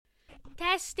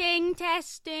Testing.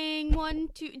 1,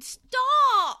 2.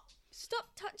 Stop!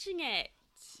 Stop touching it.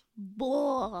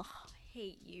 Blah. I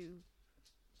hate you.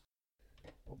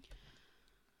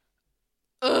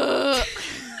 I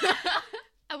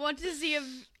I wanted to see if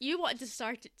you wanted to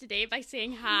start it today by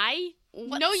saying hi.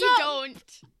 What's No, you up?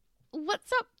 don't.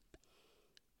 What's up?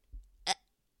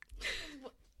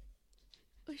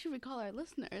 What should we call our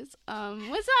listeners?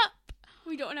 What's up?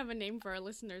 We don't have a name for our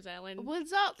listeners, Ellen.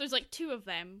 What's up? There's like 2 of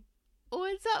them.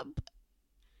 What's up,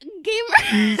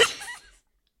 gamers?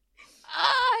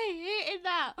 I hated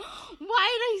that. Why did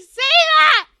I say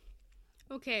that?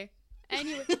 Okay.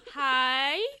 Anyway,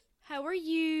 hi. How are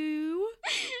you?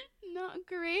 Not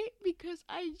great because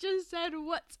I just said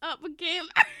what's up, gamers.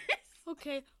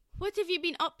 Okay. What have you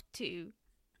been up to?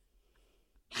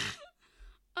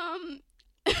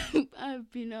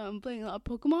 I've been playing a lot of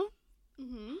Pokemon.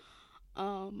 Mm-hmm.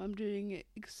 I'm doing it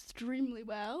extremely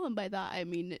well, and by that I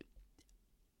mean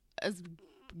as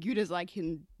good as I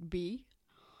can be.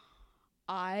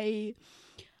 What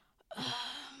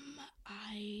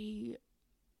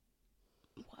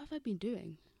have I been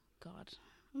doing? God,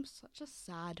 I'm such a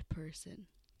sad person.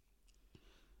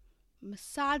 I'm a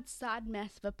sad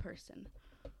mess of a person.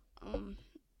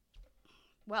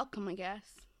 Welcome, I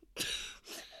guess.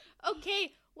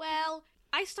 Okay, well,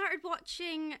 I started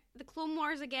watching the Clone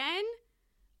Wars again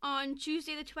on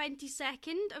Tuesday the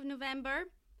 22nd of November.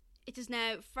 It is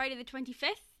now Friday the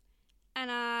 25th, and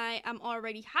I am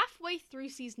already halfway through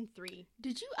season 3.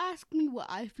 Did you ask me what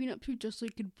I've been up to just so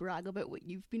you could brag about what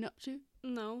you've been up to?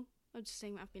 No, I'm just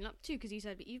saying what I've been up to because you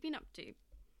said what you've been up to.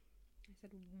 I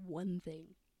said one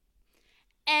thing.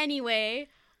 Anyway,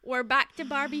 we're back to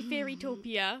Barbie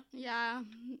Fairytopia. Yeah.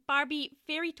 Barbie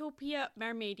Fairytopia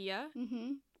Mermaidia.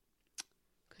 Mm-hmm.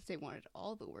 Because they wanted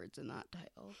all the words in that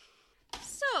title.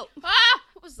 So, what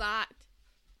was that?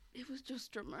 It was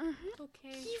just drummer.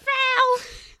 Okay. He fell!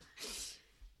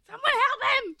 Someone help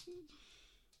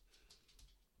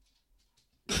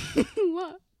him!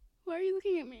 What? Why are you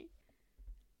looking at me?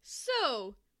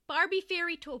 So, Barbie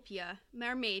Fairytopia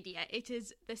Mermaidia. It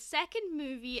is the second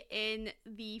movie in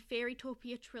the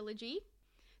Fairytopia trilogy.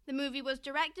 The movie was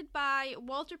directed by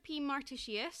Walter P.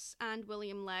 Martisius and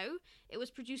William Lau. It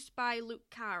was produced by Luke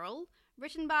Carroll,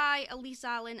 written by Elise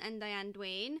Allen and Diane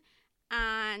Duane,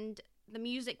 and the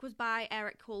music was by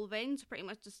Eric Colvin, so pretty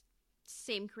much just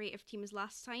same creative team as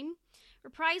last time.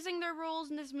 Reprising their roles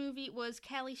in this movie was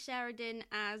Kelly Sheridan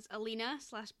as Alina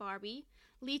 / Barbie,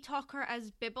 Lee Tucker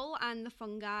as Bibble and the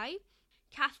Fungi,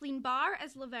 Kathleen Barr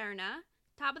as Laverna,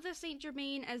 Tabitha St.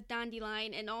 Germain as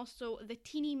Dandelion and also the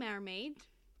Teeny Mermaid,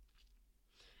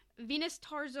 Venus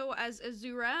Torzo as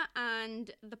Azura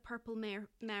and the Purple Mare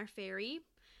Fairy,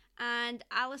 and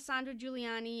Alessandra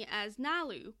Giuliani as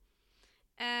Nalu.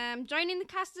 Joining the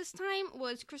cast this time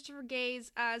was Christopher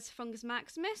Gaze as Fungus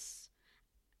Maximus,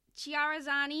 Chiara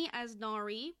Zani as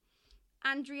Nori,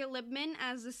 Andrea Libman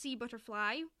as the Sea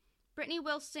Butterfly, Brittany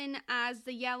Wilson as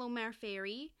the Yellow Mare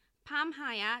Fairy, Pam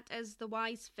Hyatt as the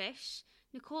Wise Fish,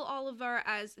 Nicole Oliver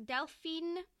as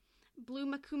Delphine, Blue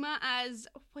Makuma as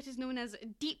what is known as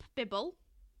Deep Bibble,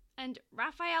 and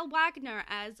Raphael Wagner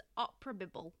as Opera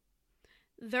Bibble.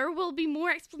 There will be more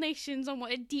explanations on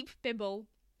what a Deep Bibble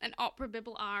and Opera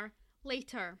Bibble are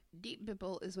later. Deep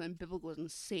Bibble is when Bibble goes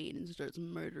insane and starts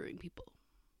murdering people.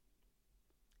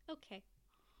 Okay.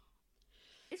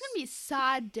 It's gonna be a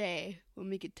sad day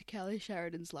when we get to Kelly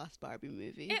Sheridan's last Barbie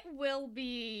movie. It will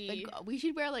be. Like, we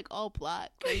should wear like all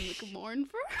black and like mourn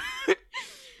for her.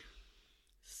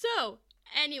 So,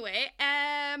 anyway,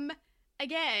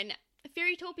 again,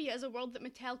 Fairytopia is a world that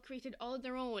Mattel created all on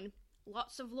their own.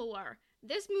 Lots of lore.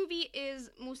 This movie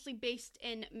is mostly based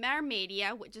in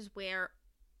Mermaidia, which is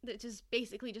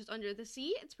basically just under the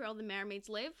sea. It's where all the mermaids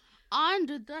live.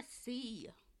 Under the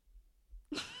sea.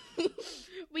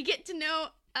 We get to know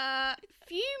a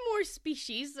few more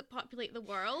species that populate the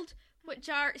world, which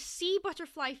are sea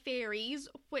butterfly fairies,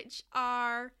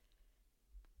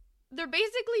 they're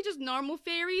basically just normal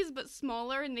fairies, but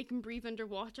smaller, and they can breathe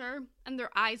underwater, and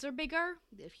their eyes are bigger.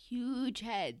 They have huge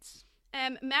heads.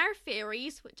 Mare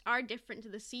fairies, which are different to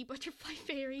the sea butterfly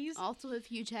fairies. Also have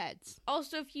huge heads.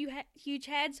 Also have huge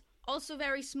heads. Also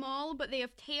very small, but they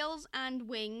have tails and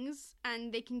wings,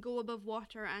 and they can go above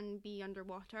water and be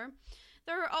underwater.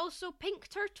 There are also pink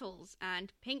turtles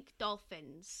and pink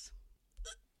dolphins.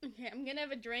 Okay, I'm gonna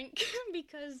have a drink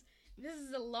because this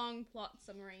is a long plot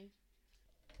summary.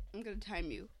 I'm gonna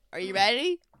time you. Are you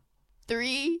ready?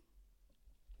 3.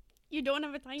 You don't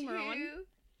have a timer 2. on.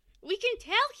 We can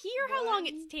tell here how long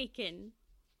it's taken.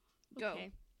 Go.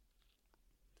 Okay.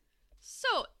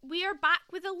 So, we are back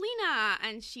with Alina,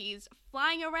 and she's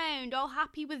flying around all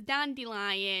happy with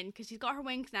Dandelion, because she's got her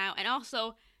wings now, and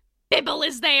also, Bibble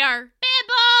is there!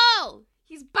 Bibble!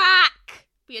 He's back!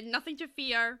 We had nothing to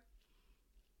fear.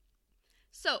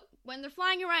 So, when they're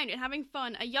flying around and having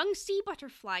fun, a young sea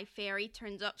butterfly fairy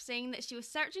turns up saying that she was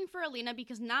searching for Alina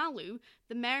because Nalu,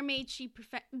 the mermaid I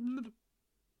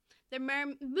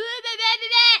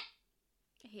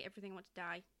hate everything, I want to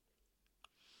die.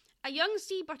 A young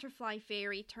sea butterfly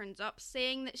fairy turns up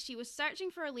saying that she was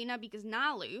searching for Alina because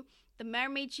Nalu, the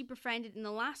mermaid she befriended in the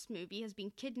last movie, has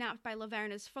been kidnapped by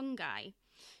Laverna's fungi.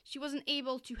 She wasn't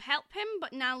able to help him,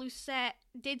 but Nalu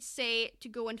did say to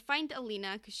go and find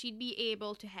Alina because she'd be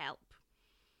able to help.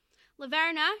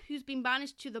 Laverna, who's been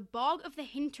banished to the bog of the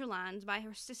hinterlands by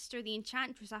her sister the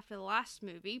Enchantress after the last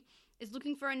movie, is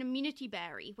looking for an immunity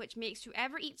berry, which makes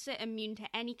whoever eats it immune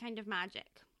to any kind of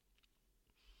magic.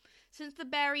 Since the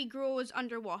berry grows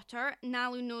underwater,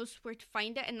 Nalu knows where to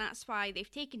find it, and that's why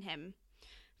they've taken him.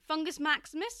 Fungus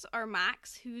Maximus, or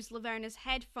Max, who's Laverna's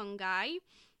head fungi,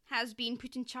 has been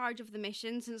put in charge of the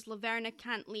mission since Laverna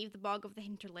can't leave the bog of the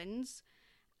hinterlands,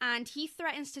 and he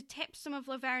threatens to tip some of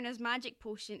Laverna's magic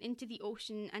potion into the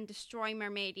ocean and destroy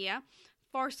Mermaidia,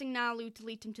 forcing Nalu to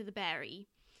lead him to the berry.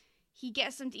 He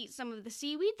gets them to eat some of the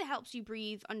seaweed that helps you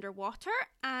breathe underwater,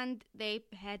 and they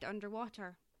head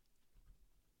underwater.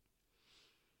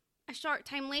 A short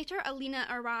time later, Alina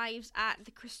arrives at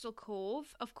the Crystal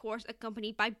Cove, of course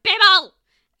accompanied by Bibble!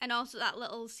 And also that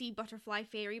little sea butterfly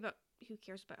fairy, but who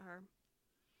cares about her?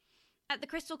 At the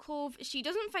Crystal Cove, she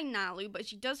doesn't find Nalu, but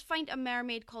she does find a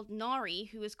mermaid called Nori,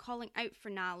 who is calling out for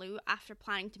Nalu after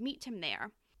planning to meet him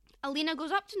there. Alina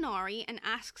goes up to Nori and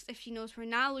asks if she knows where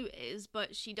Nalu is,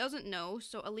 but she doesn't know,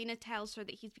 so Alina tells her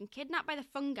that he's been kidnapped by the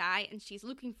fungi and she's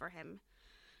looking for him.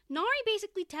 Nori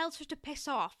basically tells her to piss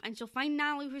off and she'll find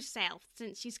Nalu herself,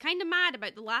 since she's kind of mad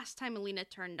about the last time Alina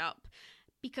turned up,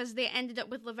 because they ended up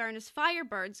with Laverna's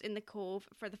firebirds in the cove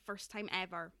for the first time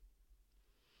ever.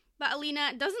 But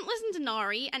Alina doesn't listen to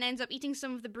Nori and ends up eating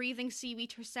some of the breathing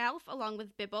seaweed herself along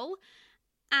with Bibble,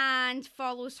 and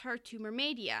follows her to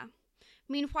Mermaidia.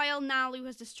 Meanwhile, Nalu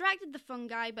has distracted the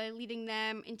fungi by leading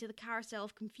them into the carousel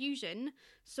of confusion,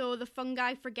 so the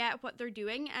fungi forget what they're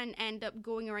doing and end up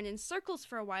going around in circles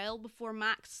for a while before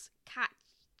Max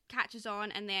catches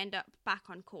on and they end up back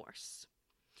on course.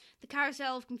 The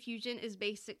carousel of confusion is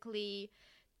basically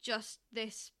just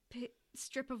this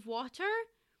strip of water,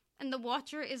 and the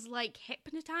water is like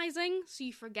hypnotizing, so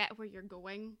you forget where you're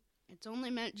going. It's only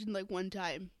mentioned like one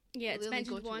time. Yeah, it's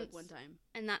mentioned once, one time.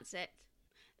 And that's it.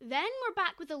 Then we're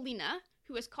back with Alina,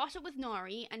 who has caught up with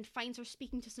Nori and finds her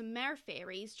speaking to some mer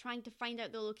fairies, trying to find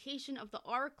out the location of the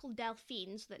Oracle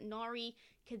Delphine so that Nori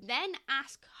can then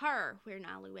ask her where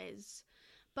Nalu is.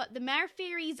 But the mer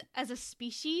fairies as a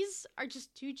species are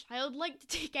just too childlike to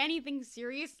take anything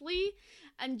seriously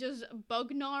and just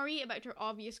bug Nori about her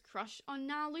obvious crush on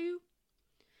Nalu.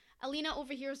 Alina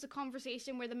overhears the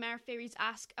conversation where the mer fairies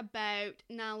ask about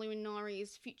Nalu and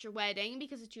Nori's future wedding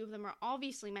because the two of them are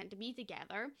obviously meant to be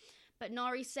together, but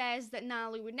Nori says that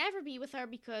Nalu would never be with her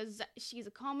because she's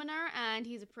a commoner and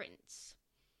he's a prince.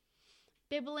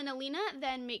 Bibble and Alina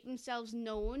then make themselves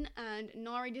known, and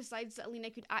Nori decides that Alina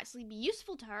could actually be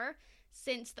useful to her,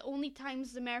 since the only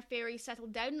times the mer fairies settle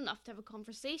down enough to have a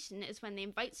conversation is when they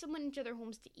invite someone into their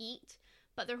homes to eat,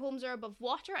 but their homes are above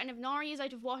water, and if Nori is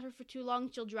out of water for too long,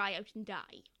 she'll dry out and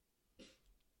die.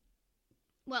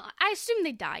 Well, I assume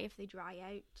they die if they dry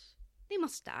out. They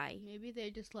must die. Maybe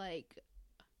they just like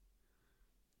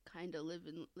kind of live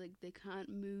in, like, they can't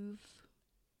move,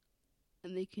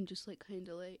 and they can just like kind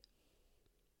of like,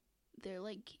 they're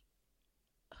like.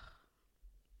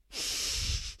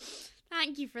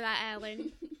 Thank you for that,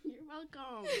 Ellen. You're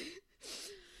welcome.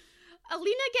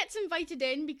 Alina gets invited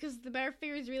in because the mer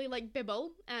fairies really like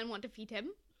Bibble and want to feed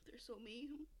him. They're so mean.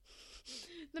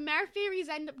 The mer fairies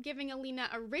end up giving Alina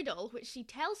a riddle, which she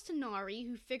tells to Nori,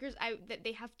 who figures out that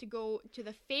they have to go to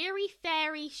the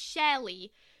fairy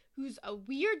Shelley, who's a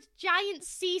weird giant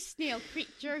sea snail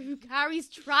creature who carries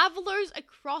travellers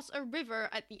across a river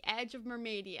at the edge of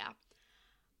Mermaidia.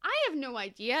 I have no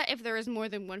idea if there is more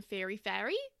than one fairy,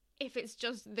 if it's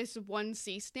just this one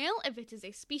sea snail, if it is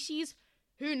a species.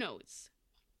 Who knows?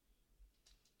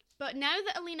 But now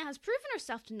that Alina has proven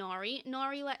herself to Nori,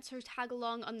 Nori lets her tag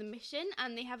along on the mission,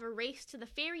 and they have a race to the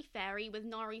ferry with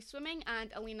Nori swimming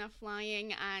and Alina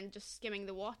flying and just skimming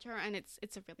the water, and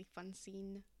it's a really fun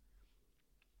scene.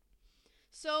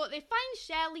 So they find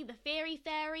Shelley, the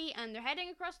fairy, and they're heading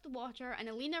across the water, and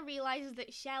Alina realizes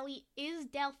that Shelley is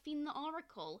Delphine the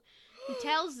Oracle, who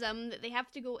tells them that they have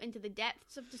to go into the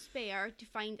depths of despair to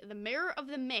find the Mirror of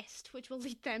the Mist, which will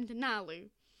lead them to Nalu.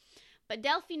 But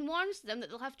Delphine warns them that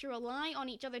they'll have to rely on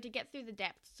each other to get through the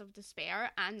depths of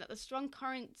despair, and that the strong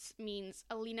currents means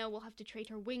Alina will have to trade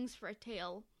her wings for a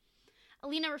tail.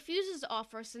 Alina refuses the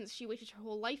offer since she waited her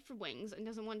whole life for wings and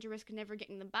doesn't want to risk never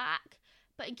getting them back.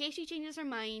 But in case she changes her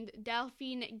mind,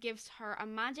 Delphine gives her a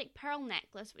magic pearl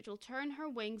necklace which will turn her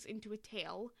wings into a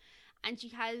tail, and she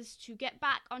has to get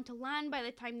back onto land by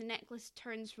the time the necklace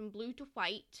turns from blue to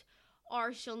white,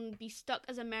 or she'll be stuck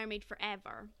as a mermaid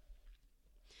forever.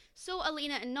 So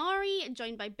Alina and Nori,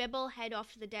 joined by Bibble, head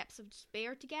off to the depths of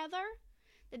despair together.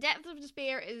 The depth of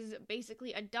despair is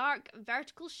basically a dark,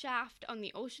 vertical shaft on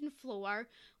the ocean floor,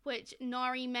 which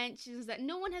Nori mentions that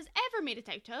no one has ever made it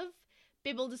out of.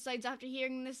 Bibble decides after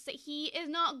hearing this that he is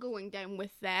not going down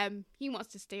with them. He wants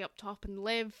to stay up top and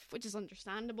live, which is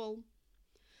understandable.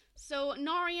 So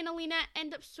Nori and Alina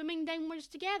end up swimming downwards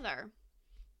together.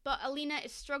 But Alina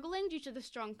is struggling due to the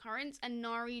strong currents, and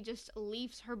Nori just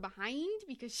leaves her behind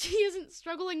because she isn't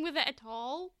struggling with it at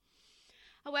all.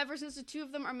 However, since the two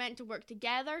of them are meant to work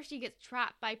together, she gets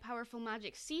trapped by powerful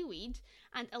magic seaweed,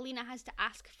 and Alina has to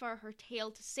ask for her tail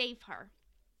to save her.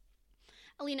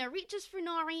 Alina reaches for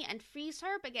Nori and frees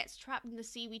her, but gets trapped in the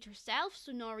seaweed herself,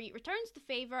 so Nori returns the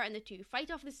favour and the two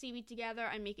fight off the seaweed together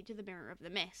and make it to the Mirror of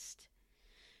the Mist.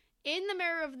 In the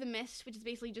Mirror of the Mist, which is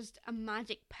basically just a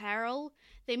magic pearl,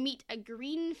 they meet a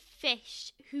green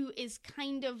fish who is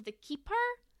kind of the keeper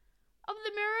of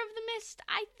the Mirror of the Mist,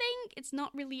 I think. It's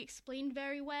not really explained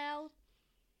very well.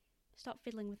 Stop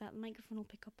fiddling with that, the microphone will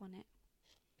pick up on it.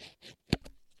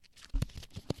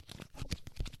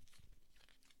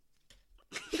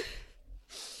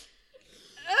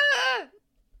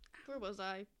 Where was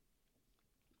I?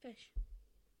 Fish.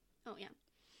 Oh, yeah.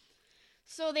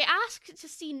 So they ask to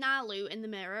see Nalu in the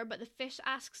mirror, but the fish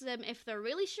asks them if they're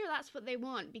really sure that's what they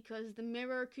want, because the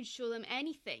mirror could show them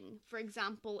anything. For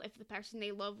example, if the person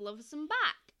they love loves them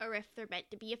back, or if they're meant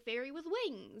to be a fairy with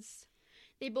wings.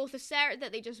 They both assert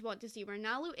that they just want to see where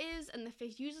Nalu is, and the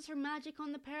fish uses her magic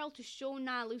on the pearl to show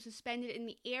Nalu suspended in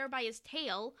the air by his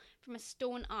tail from a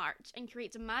stone arch, and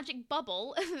creates a magic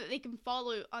bubble that they can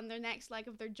follow on their next leg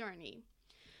of their journey.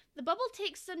 The bubble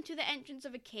takes them to the entrance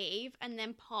of a cave and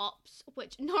then pops,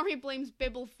 which Nori blames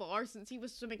Bibble for since he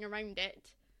was swimming around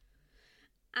it.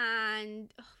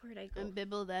 And where'd I go? And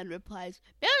Bibble then replies,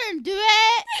 "Bill didn't do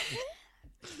it!"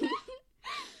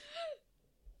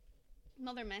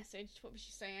 Another message. What was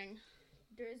she saying?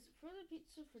 There's frozen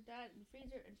pizza for Dad in the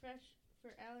freezer and fresh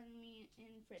for Ellen and me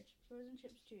in the fridge. Frozen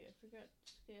chips too. I forgot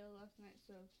to scale last night,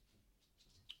 so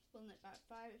we'll nip at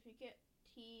 5. If you get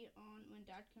tea on when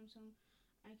Dad comes home,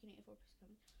 I can eat a 4-piece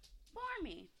coming for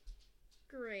me.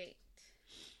 Great.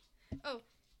 Oh,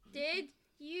 did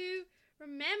you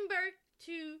remember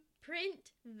to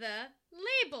print the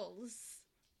labels?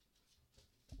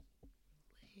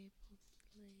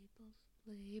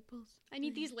 Labels. I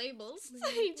need these labels.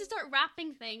 I need to start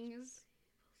wrapping things.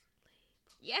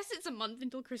 Yes, it's a month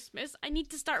until Christmas. I need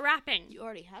to start wrapping. You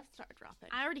already have started wrapping.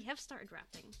 I already have started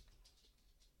wrapping.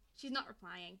 She's not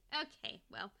replying. Okay,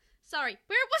 well, sorry.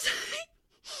 Where was I?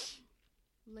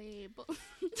 Label.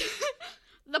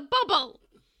 The bubble.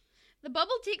 The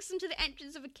bubble takes them to the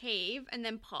entrance of a cave and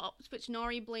then pops, which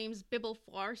Nori blames Bibble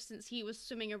for since he was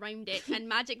swimming around it, and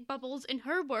magic bubbles, in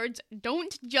her words,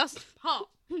 don't just pop.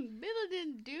 Bibble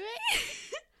didn't do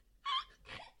it.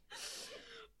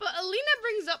 But Alina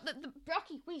brings up that the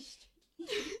Brocky waste.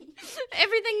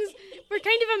 We're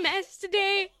kind of a mess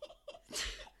today.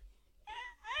 Oh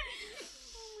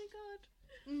my god.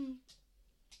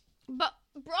 But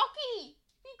Brocky,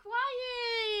 be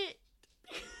quiet.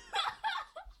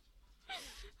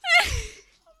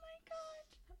 Oh my god.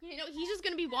 You know, he's just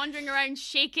going to be wandering around,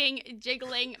 shaking,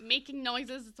 jiggling, making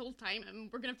noises this whole time, and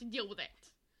we're going to have to deal with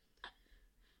it.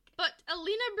 But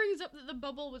Alina brings up that the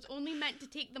bubble was only meant to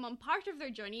take them on part of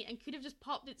their journey and could have just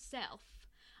popped itself.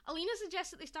 Alina suggests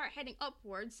that they start heading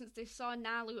upwards since they saw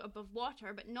Nalu above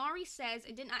water, but Nori says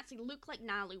it didn't actually look like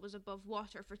Nalu was above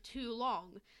water for too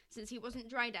long, since he wasn't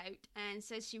dried out, and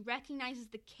says she recognises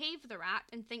the cave they're at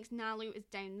and thinks Nalu is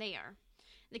down there.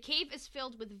 The cave is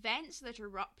filled with vents that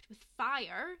erupt with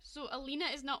fire, so Alina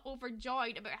is not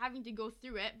overjoyed about having to go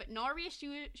through it, but Nori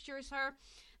assures her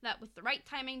that with the right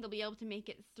timing they'll be able to make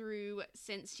it through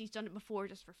since she's done it before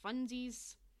just for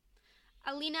funsies.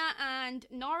 Alina and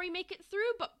Nori make it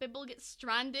through, but Bibble gets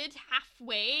stranded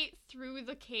halfway through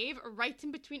the cave, right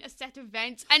in between a set of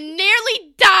vents, and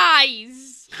nearly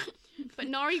dies! But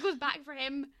Nori goes back for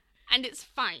him And it's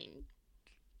fine.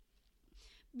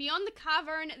 Beyond the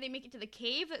cavern, they make it to the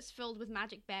cave that's filled with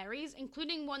magic berries,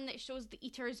 including one that shows the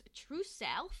eater's true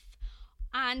self.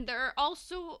 And there are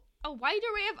also a wide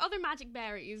array of other magic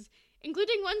berries,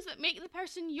 including ones that make the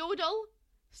person yodel,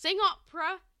 sing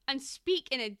opera, and speak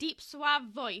in a deep,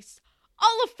 suave voice,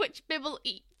 all of which Bibble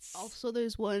eats. Also,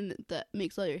 there's one that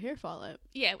makes all your hair fall out.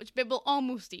 Yeah, which Bibble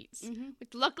almost eats.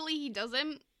 Which luckily he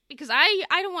doesn't, because I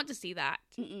don't want to see that.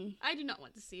 I do not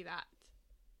want to see that.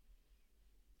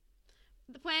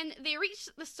 When they reach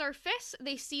the surface,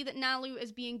 they see that Nalu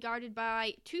is being guarded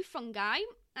by 2 fungi,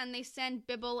 and they send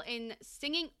Bibble in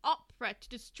singing opera to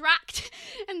distract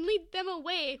and lead them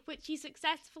away, which he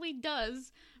successfully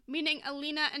does, meaning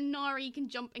Alina and Nori can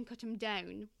jump and cut him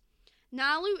down.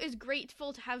 Nalu is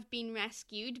grateful to have been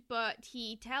rescued, but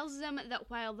he tells them that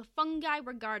while the fungi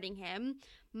were guarding him,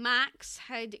 Max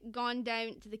had gone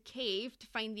down to the cave to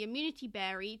find the immunity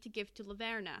berry to give to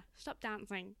Laverna. Stop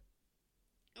dancing.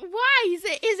 Why? Is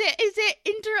it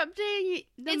interrupting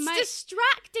It's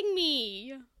distracting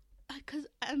me. Because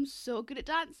I'm so good at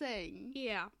dancing.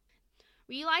 Yeah.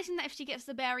 Realizing that if she gets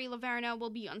the berry, Laverna will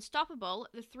be unstoppable,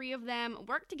 the 3 of them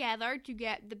work together to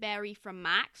get the berry from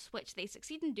Max, which they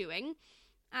succeed in doing,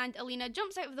 and Alina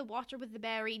jumps out of the water with the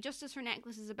berry just as her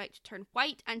necklace is about to turn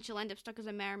white, and she'll end up stuck as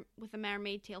with a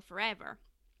mermaid tail forever.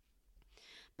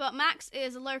 But Max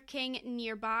is lurking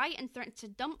nearby and threatens to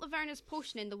dump Laverna's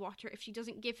potion in the water if she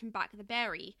doesn't give him back the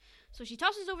berry. So she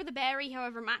tosses over the berry,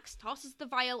 however Max tosses the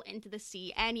vial into the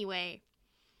sea anyway.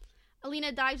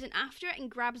 Alina dives in after it and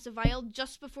grabs the vial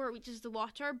just before it reaches the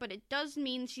water, but it does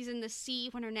mean she's in the sea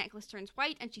when her necklace turns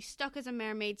white and she's stuck as a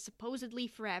mermaid supposedly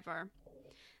forever.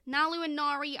 Nalu and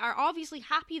Nori are obviously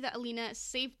happy that Alina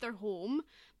saved their home,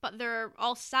 but they're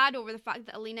all sad over the fact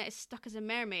that Alina is stuck as a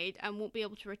mermaid and won't be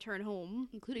able to return home.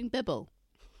 Including Bibble.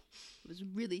 It was a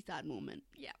really sad moment.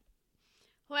 Yeah.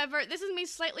 However, this is made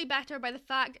slightly better by the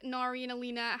fact Nori and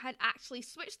Alina had actually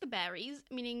switched the berries,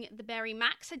 meaning the berry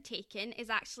Max had taken is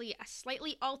actually a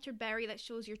slightly altered berry that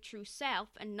shows your true self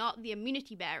and not the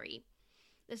immunity berry.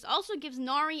 This also gives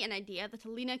Nori an idea that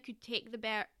Alina could take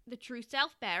the true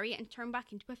self berry and turn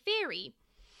back into a fairy.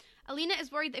 Alina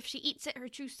is worried that if she eats it, her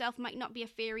true self might not be a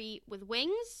fairy with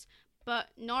wings, but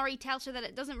Nori tells her that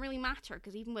it doesn't really matter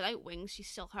because even without wings, she's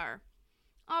still her.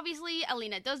 Obviously,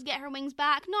 Alina does get her wings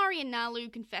back. Nori and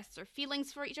Nalu confess their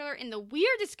feelings for each other in the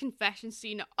weirdest confession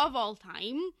scene of all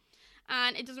time.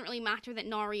 And it doesn't really matter that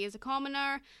Nori is a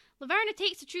commoner. Laverna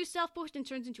takes the true self potion and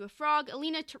turns into a frog.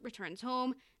 Alina returns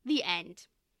home. The end.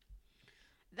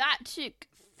 That took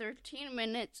 13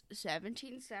 minutes,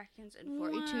 17 seconds, and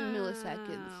 42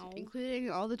 milliseconds, including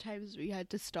all the times we had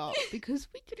to stop because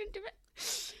we couldn't do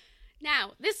it.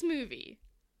 Now, this movie.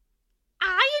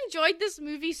 I enjoyed this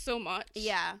movie so much.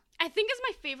 Yeah. I think it's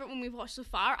my favourite one we've watched so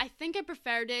far. I think I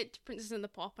preferred it to Princess and the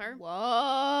Pauper.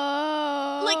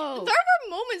 Whoa. Like, there were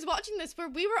moments watching this where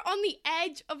we were on the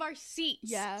edge of our seats.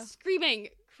 Yeah. Screaming,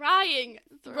 crying,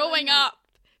 throwing up.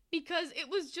 Because it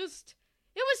was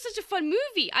such a fun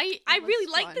movie. I really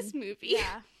liked this movie.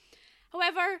 Yeah.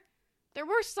 However, there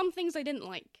were some things I didn't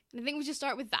like. And I think we should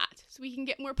start with that so we can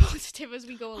get more positive as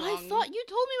we go along. I thought you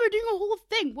told me we were doing a whole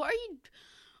thing. What are you...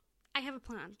 I have a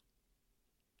plan.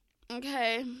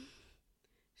 Okay.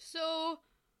 So,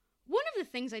 one of the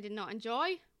things I did not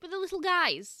enjoy were the little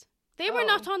guys. They were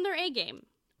not on their A game.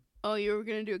 Oh, you were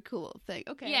gonna do a cool little thing.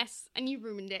 Okay. Yes, and you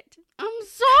ruined it. I'm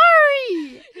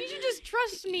sorry! You should just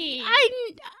trust me. You're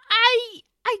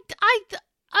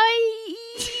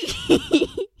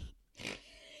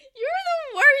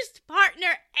the worst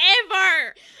partner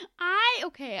ever!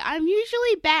 I'm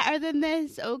usually better than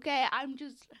this, okay? I'm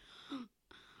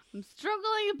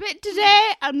struggling a bit today.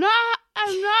 I'm not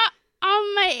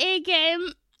on my A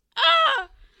game. Ah!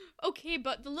 Okay,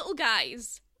 but the little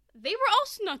guys, they were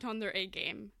also not on their A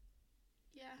game.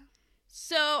 Yeah.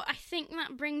 So, I think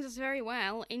that brings us very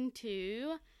well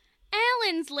into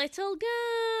Ellen's Little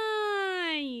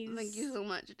Guys. Thank you so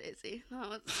much, Daisy.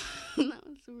 That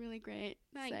was really great.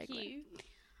 Thank segue. you.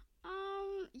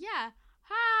 Yeah.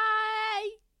 Hi.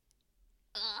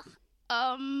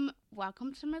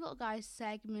 Welcome to my Little Guys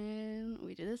segment.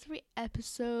 We do this every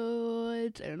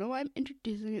episode. I don't know why I'm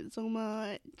introducing it so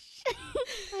much.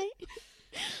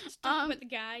 Just talk about the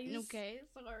guys. Okay,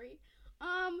 sorry.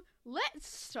 Let's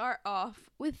start off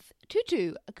with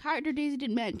Tutu, a character Daisy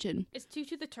didn't mention. Is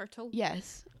Tutu the turtle?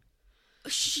 Yes.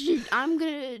 Shoot, I'm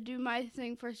gonna do my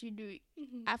thing first, you do it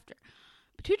after.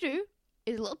 Tutu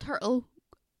is a little turtle.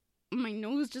 My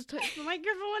nose just touched the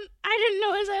microphone. I didn't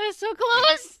notice I was so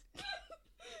close.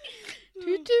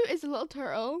 Tutu is a little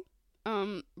turtle,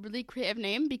 really creative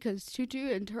name because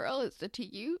Tutu and Turtle is the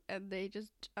TU, and they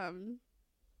just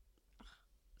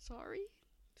sorry.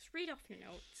 Just read off your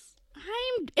notes.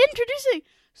 I'm introducing.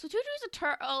 So Tutu is a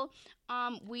turtle.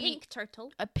 Pink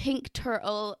turtle. A pink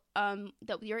turtle.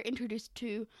 That we are introduced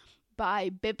to by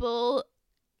Bibble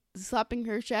slapping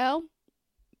her shell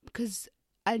because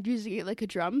I'm using it like a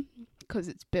drum because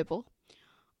it's Bibble.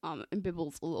 And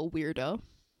Bibble's a little weirdo.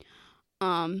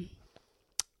 And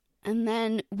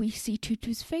then we see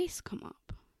Tutu's face come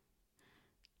up.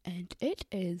 And it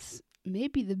is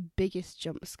maybe the biggest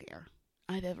jump scare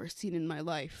I've ever seen in my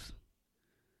life.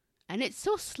 And it's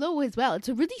so slow as well. It's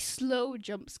a really slow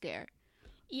jump scare.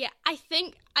 Yeah, I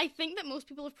think that most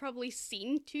people have probably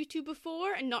seen Tutu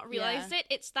before and not realized it.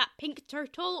 It's that pink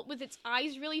turtle with its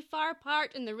eyes really far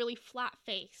apart and the really flat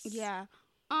face. Yeah.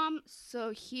 So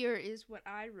here is what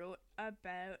I wrote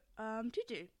about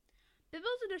Tutu.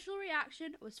 Bibble's initial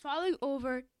reaction was falling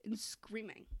over and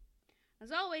screaming.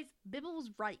 As always, Bibble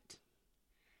was right.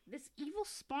 This evil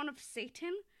spawn of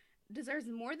Satan deserves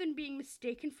more than being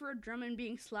mistaken for a drum and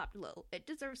being slapped a little. It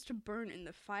deserves to burn in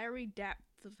the fiery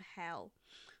depths of hell.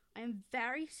 I am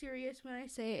very serious when I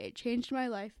say it changed my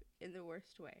life in the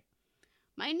worst way.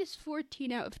 Minus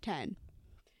 14 out of 10.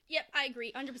 Yep, I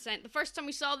agree, 100%. The first time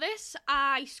we saw this,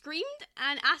 I screamed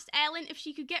and asked Ellen if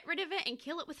she could get rid of it and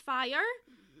kill it with fire.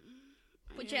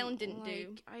 Which Ellen didn't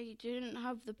do. I didn't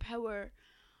have the power.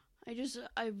 I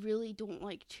really don't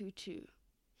like Tutu.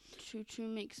 Tutu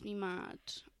makes me mad.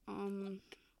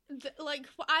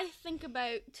 What I think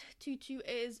about Tutu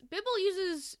is Bibble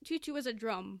uses Tutu as a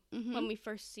drum when we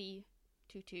first see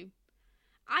Tutu.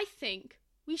 I think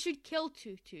we should kill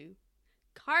Tutu,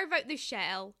 carve out the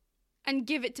shell, and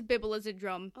give it to Bibble as a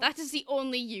drum. That is the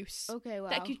only use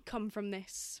that could come from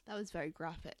this. That was very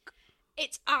graphic.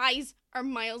 Its eyes are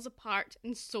miles apart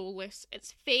and soulless.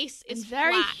 Its face is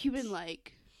very flat.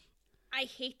 Human-like. I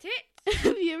hate it.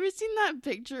 Have you ever seen that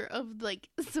picture of, like,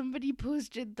 somebody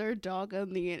posted their dog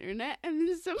on the internet and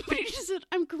then somebody just said,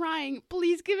 "I'm crying,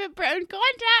 please give it brown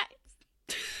contacts."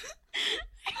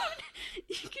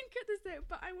 You can cut this out,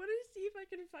 but I want to see if I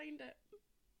can find it.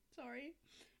 Sorry.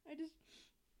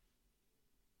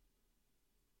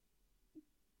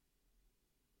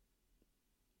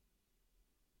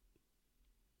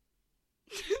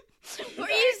 What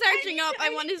are you searching up? I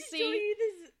want to see. Show you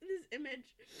this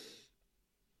image.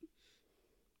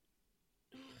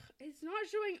 It's not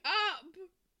showing up.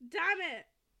 Damn it.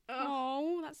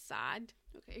 Oh, that's sad.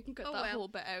 Okay, you can cut that whole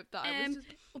bit out.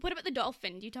 What about the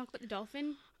dolphin? Do you talk about the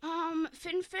dolphin?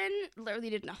 Fin literally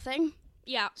did nothing.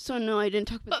 Yeah. So no, I didn't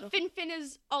talk about. But Fin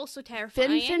is also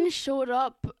terrifying. Fin showed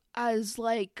up as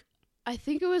like, I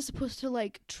think it was supposed to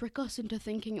like trick us into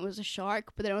thinking it was a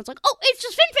shark, but then I was like, oh, it's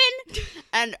just Fin.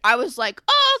 And I was like,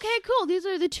 oh, okay, cool. These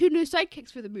are the two new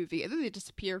sidekicks for the movie, and then they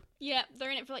disappear. Yeah, they're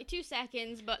in it for like 2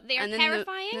 seconds, but they are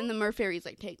terrifying. And then the Merfairies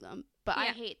like take them, but I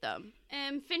hate them.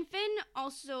 Fin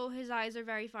also, his eyes are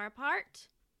very far apart.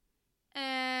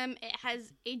 It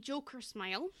has a Joker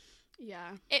smile.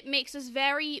 Yeah. It makes this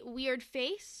very weird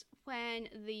face when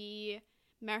the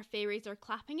Merfairies are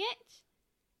clapping it,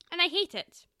 and I hate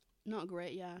it. Not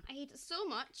great, yeah. I hate it so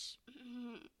much.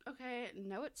 Okay,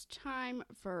 now it's time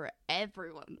for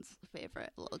everyone's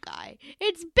favorite little guy.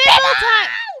 It's Bibble time!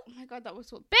 Oh my god, that was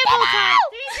so... Bibble time!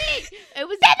 It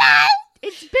was... Bibble!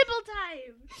 It's Bibble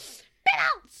time!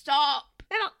 Bibble! Stop!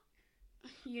 Bibble!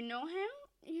 You know him?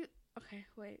 Okay,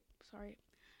 wait, sorry.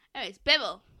 Anyways,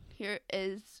 Bibble. Here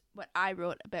is what I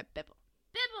wrote about Bibble.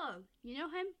 Bibble! You know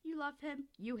him, you love him,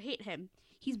 you hate him.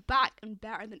 He's back and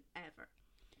better than ever.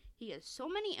 He has so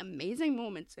many amazing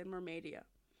moments in Mermaidia.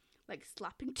 Like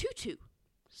slapping Tutu.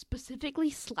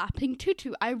 Specifically slapping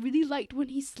Tutu. I really liked when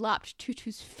he slapped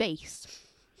Tutu's face.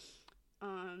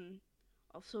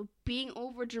 Also being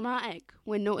over dramatic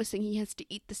when noticing he has to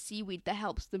eat the seaweed that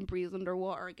helps them breathe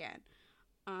underwater again.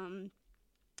 The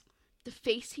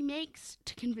face he makes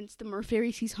to convince the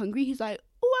Merfairies he's hungry. He's like,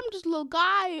 oh, I'm just a little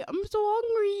guy. I'm so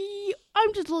hungry.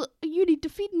 I'm just a little, you need to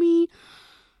feed me.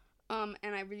 And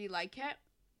I really like it.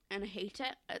 And I hate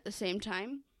it at the same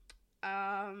time.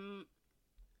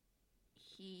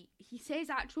 He says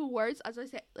actual words, as I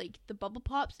said, like the bubble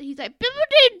pops. He's like, Bibble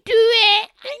didn't do it.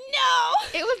 I know.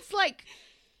 It was like,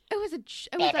 it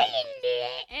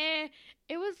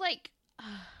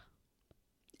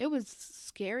was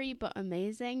scary but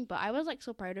amazing. But I was like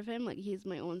so proud of him. Like he's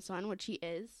my own son, which he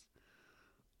is.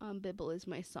 Bibble is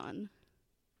my son,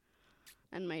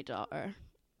 and my daughter.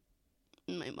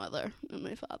 My mother and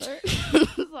my father.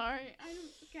 Sorry, I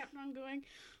just kept on going.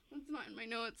 That's not in my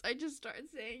notes. I just started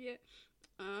saying it.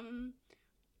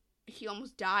 He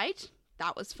almost died.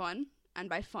 That was fun. And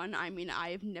by fun, I mean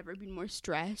I have never been more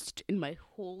stressed in my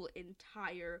whole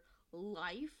entire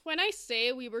life. When I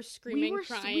say we were screaming,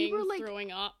 crying, we were, like,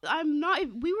 throwing up.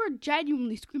 We were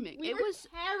genuinely screaming. We were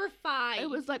terrified. It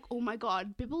was like, oh my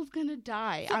god, Bibble's gonna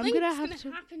die. Something's gonna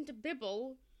happen to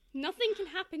Bibble. Nothing can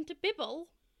happen to Bibble.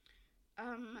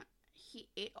 He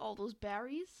ate all those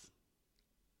berries,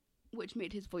 which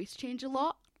made his voice change a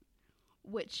lot,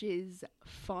 which is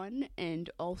fun and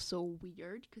also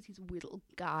weird because he's a weird little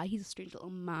guy. He's a strange little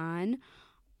man.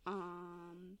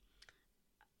 And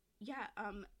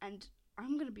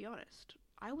I'm gonna be honest.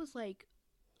 I was like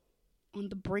on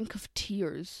the brink of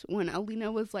tears when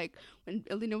Alina was like,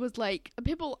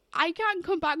 Bibble, I can't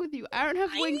come back with you. I don't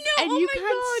have wings, and you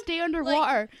can't stay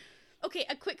underwater. Okay,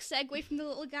 a quick segue from the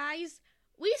little guys.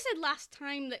 We said last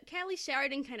time that Kelly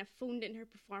Sheridan kind of phoned in her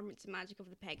performance in Magic of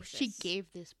the Pegasus. She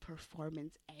gave this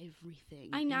performance everything.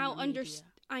 I now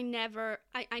understand. I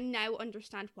now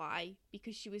understand why,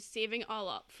 because she was saving all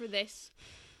up for this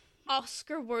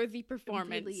Oscar-worthy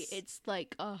performance. Really, it's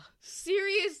like,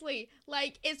 seriously,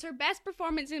 like, it's her best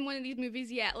performance in one of these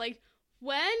movies yet. Like,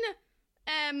 when,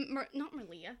 not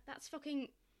Merlia, that's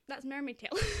Mermaid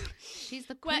Tale. She's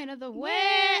the queen of the waves.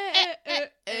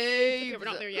 Okay, we're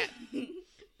not there yet.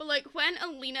 But, like, when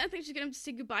Alina thinks she's gonna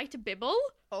say goodbye to Bibble.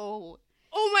 Oh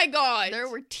my god. There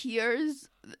were tears.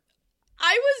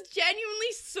 I was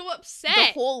genuinely so upset.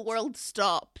 The whole world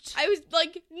stopped. I was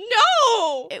like,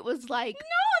 no! It was like...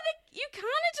 No, you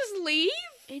can't just leave.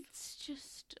 It's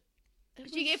just...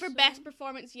 She gave her best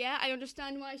performance, yeah. I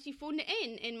understand why she phoned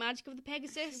it in Magic of the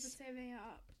Pegasus. She was saving it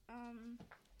up.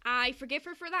 I forgive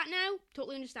her for that now.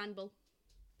 Totally understandable.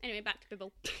 Anyway, back to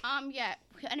Bibble. Yeah.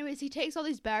 Anyways, he takes all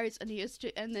these berries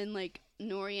and then, like,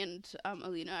 Nori and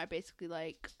Alina are basically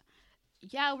like,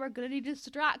 yeah, we're gonna need a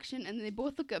distraction. And then they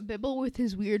both look at Bibble with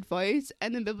his weird voice,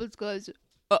 and then Bibble goes,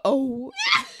 uh-oh.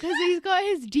 Because he's got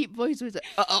his deep voice where he's like,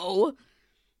 uh-oh.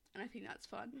 And I think that's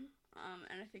fun.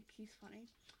 And I think he's funny.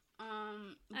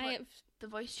 But the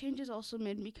voice changes also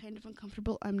made me kind of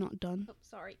uncomfortable. I'm not done. Oh,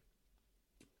 sorry.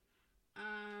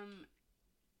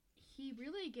 He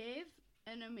really gave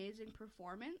an amazing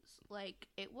performance. Like,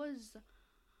 it was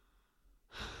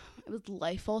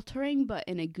life-altering, but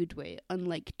in a good way,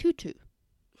 unlike Tutu.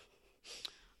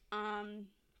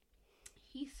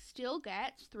 He still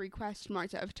gets 3 question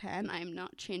marks out of 10. I am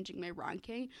not changing my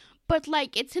ranking, but,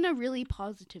 like, it's in a really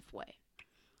positive way.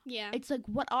 Yeah. It's like,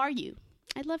 what are you?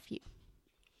 I love you.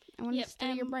 I want to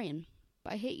steal your brain,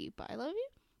 but I hate you, but I love you?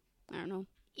 I don't know.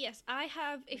 Yes, I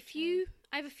have a few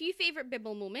favorite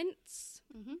Bibble moments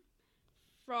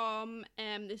from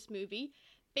this movie.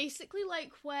 Basically,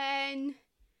 like, when,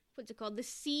 what's it called? The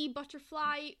sea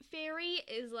butterfly fairy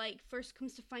is, like, first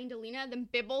comes to find Alina, then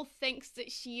Bibble thinks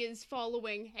that she is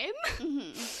following him.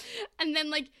 And then,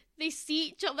 like, they see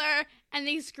each other and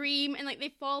they scream and, like, they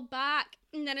fall back.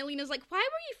 And then Alina's like, why were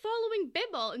you following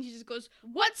Bibble? And she just goes,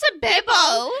 what's a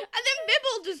Bibble? And then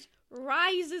Bibble just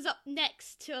rises up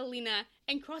next to Alina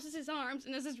and crosses his arms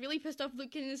and there's this really pissed off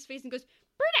look in his face and goes,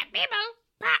 Bruna Bibble,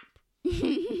 pop.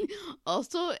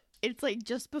 Also, it's like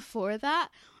just before that,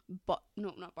 but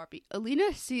no, not Barbie.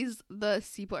 Alina sees the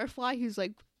sea butterfly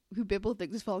who Bibble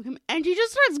thinks is following him, and she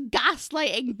just starts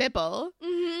gaslighting Bibble.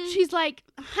 She's like,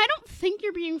 I don't think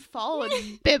you're being followed,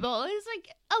 Bibble. And it's like,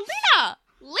 Alina,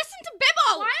 listen to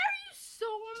Bibble. Why are you so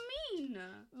mean?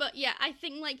 But yeah, I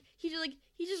think like he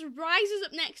just rises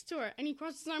up next to her and he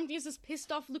crosses his arms and he has this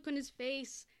pissed off look on his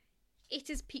face. It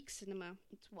is peak cinema.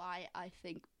 It's why I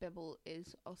think Bibble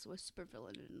is also a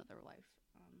supervillain in another life.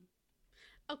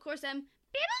 Of course, Bibble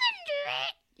didn't do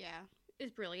it. Yeah.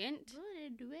 Is brilliant. Bibble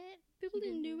didn't do it. Bibble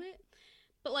didn't do it.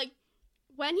 But like,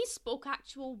 when he spoke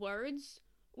actual words,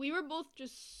 we were both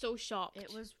just so shocked.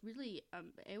 It was really,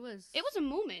 it was a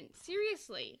moment.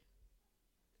 Seriously.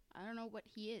 I don't know what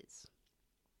he is.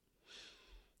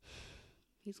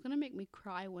 He's gonna make me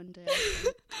cry one day.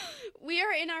 We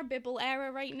are in our Bibble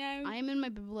era right now. I am in my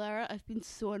Bibble era. I've been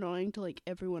so annoying to like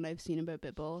everyone I've seen about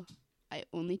Bibble. I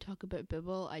only talk about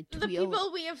Bibble. The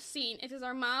people we have seen. It is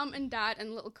our mom and dad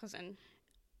and little cousin.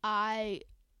 I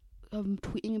am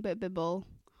tweeting about Bibble.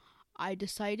 I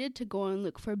decided to go and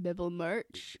look for Bibble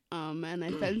merch. And I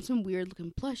found some weird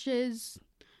looking plushes.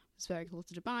 I was very close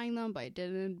to buying them, but I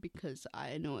didn't because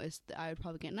I noticed that I would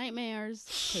probably get nightmares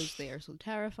because they are so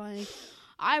terrifying.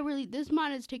 This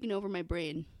man is taking over my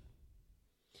brain.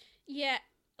 Yeah,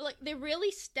 like they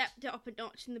really stepped it up a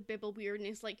notch in the Bibble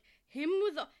weirdness. Like him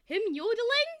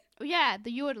yodeling. Oh yeah,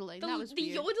 the yodeling. That was weird.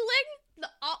 The yodeling, the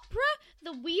opera,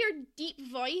 the weird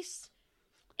deep voice.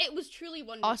 It was truly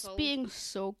wonderful. Us being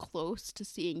so close to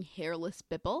seeing hairless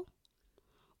Bibble,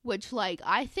 which like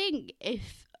I think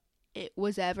if it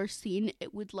was ever seen,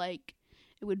 it would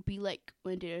be like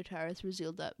when Data Tyrus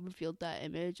revealed that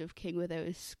image of King without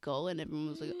his skull, and everyone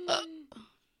was like, ugh.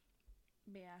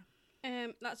 Yeah.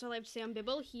 That's all I have to say on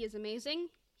Bibble. He is amazing.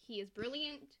 He is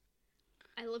brilliant.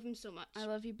 I love him so much. I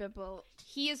love you, Bibble.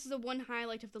 He is the one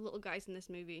highlight of the little guys in this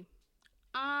movie.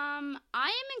 I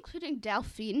am including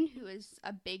Delphine, who is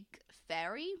a big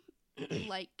fairy,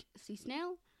 like sea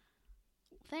snail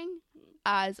thing,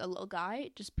 as a little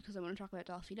guy, just because I want to talk about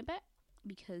Delphine a bit,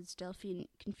 because Delphine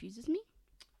confuses me.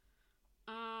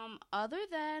 Other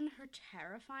than her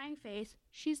terrifying face,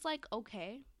 she's like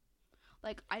okay.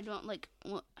 Like I don't like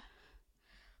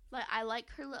I like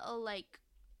her little like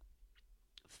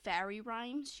fairy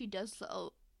rhymes. She does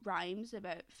little rhymes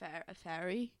about a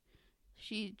fairy.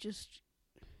 She just,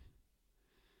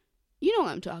 you know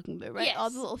what I'm talking about, right? Yes. All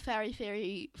the little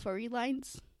furry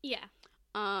lines. Yeah.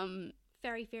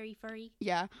 Fairy, furry.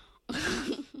 Yeah.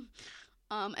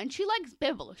 And she likes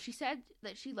Bibble. She said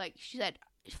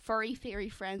furry fairy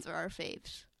friends are our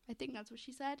faves. I think that's what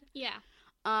she said. Yeah.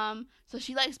 So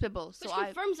she likes Bibble. Which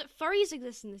confirms that furries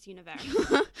exist in this universe.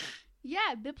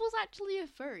 Yeah, Bibble's actually a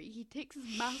furry. He takes his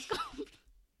mask off.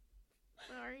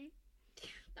 Sorry.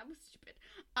 That was stupid.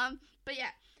 But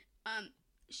yeah.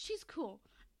 She's cool.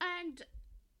 And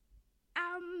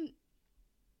sorry.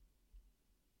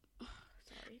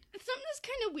 Something that's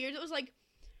kind of weird. It was like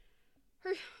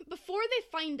her before they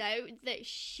find out that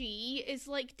she is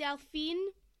like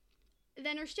Delphine.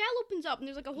 Then her shell opens up and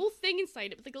there's like a whole thing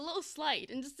inside it with like a little slide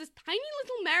and just this tiny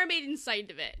little mermaid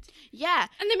inside of it. Yeah.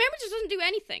 And the mermaid just doesn't do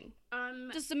anything.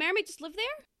 Does the mermaid just live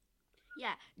there?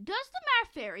 Yeah. Does the mer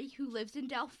fairy who lives in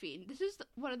Delphine, this is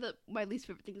one of my least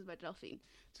favorite things about Delphine.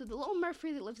 So the little mer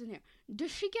fairy that lives in here,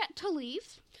 does she get to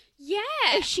leave? Yeah.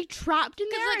 Is she trapped in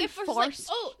there and forced? Like,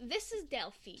 oh, this is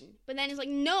Delphine. But then it's like,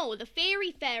 no, the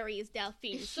fairy is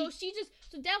Delphine. So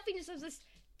Delphine just has this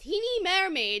teeny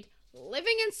mermaid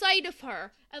living inside of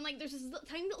her, and like there's this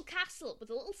tiny little castle with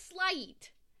a little slide,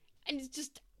 and it's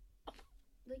just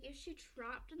like, is she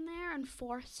trapped in there and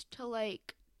forced to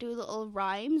like do little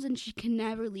rhymes and she can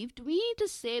never leave? Do we need to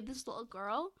save this little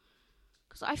girl?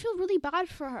 Because I feel really bad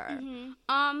for her.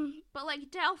 Mm-hmm. But like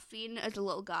Delphine as a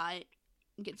little guy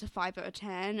gets a 5 out of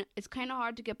 10. It's kind of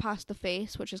hard to get past the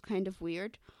face, which is kind of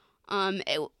weird.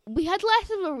 We had less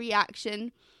of a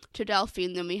reaction to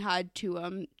Delphine than we had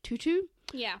to Tutu.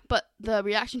 Yeah. But the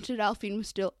reaction to Delphine was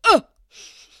still, ugh!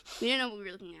 We didn't know what we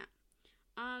were looking at.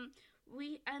 I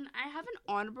have an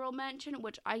honorable mention,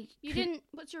 which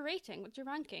what's your rating? What's your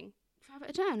ranking? 5 out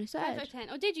of 10, I said. 5 out of 10.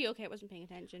 Oh, did you? Okay, I wasn't paying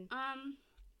attention.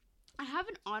 I have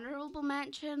an honorable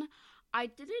mention. I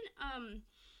didn't,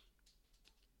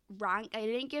 I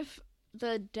didn't give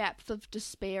the depth of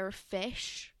despair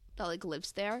fish that, like,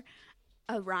 lives there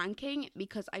a ranking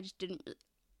because I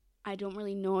don't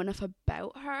really know enough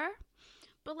about her.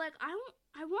 But, like, I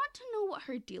want to know what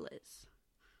her deal is.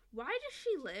 Why does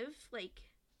she live, like,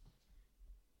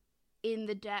 in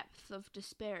the depth of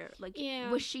despair? Like,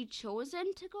 was she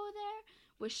chosen to go there?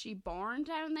 Was she born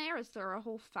down there? Is there a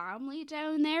whole family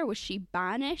down there? Was she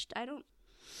banished? I don't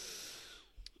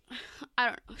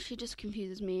know. She just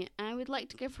confuses me. And I would like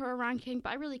to give her a ranking,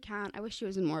 but I really can't. I wish she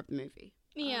was in more of the movie.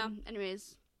 Yeah.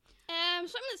 Anyways.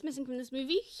 Something that's missing from this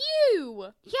movie,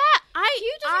 Hugh. Yeah,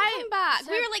 Hugh doesn't come back.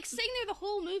 We were like sitting there the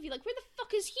whole movie, like, where the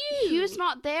fuck is Hugh? Hugh's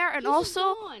not there, and Hugh's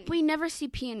also gone. we never see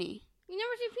Peony. We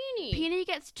never see Peony. Peony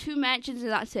gets 2 mentions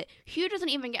and that's it. Hugh doesn't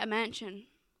even get a mention.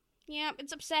 Yeah,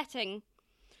 it's upsetting.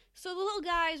 So the little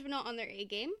guys were not on their A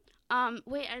game.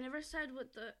 Wait, I never said what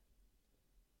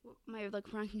my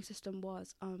like ranking system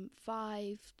was.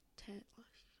 5, 10.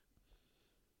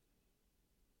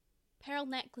 Pearl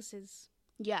necklaces.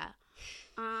 Yeah.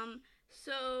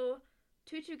 So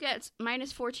Tutu gets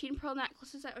minus 14 pearl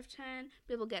necklaces out of 10.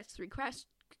 Bibble gets 3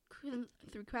 question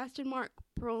mark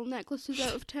pearl necklaces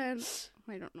out of 10.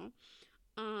 I don't know.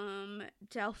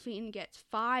 Delphine gets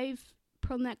 5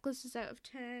 pearl necklaces out of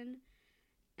 10.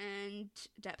 And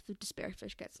Depth of Despair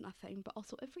Fish gets nothing, but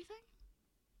also everything.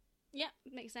 Yeah,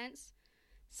 makes sense.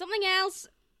 Something else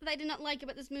that I did not like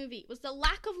about this movie was the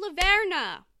lack of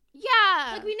Laverna.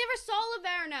 Yeah! Like, we never saw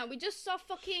Laverna. We just saw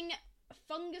fucking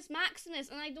Fungus Maximus,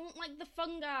 and I don't like the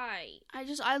fungi.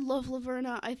 I love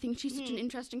Laverna. I think she's such an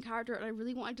interesting character, and I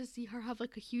really wanted to see her have,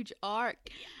 like, a huge arc.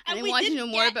 And I wanted to know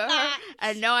more about her.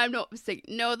 And now I'm not saying,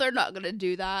 no, they're not going to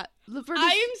do that.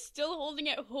 I am still holding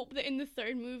out hope that in the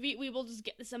 3rd movie, we will just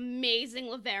get this amazing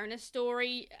Laverna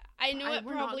story. I know it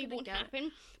probably won't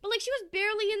happen. But, like, she was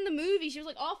barely in the movie. She was,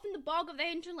 like, off in the bog of the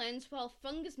hinterlands while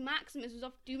Fungus Maximus was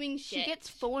off doing shit. She gets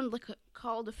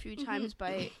called a few times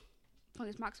by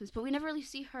Fungus Maximus, but we never really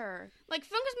see her. Like,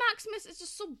 Fungus Maximus is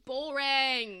just so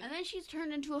boring. And then she's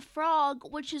turned into a frog,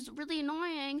 which is really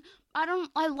annoying.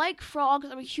 I like frogs.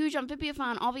 I'm a huge Amphibia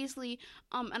fan, obviously,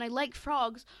 and I like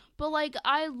frogs. But, like,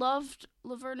 I loved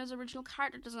Laverna's original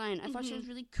character design. I thought she was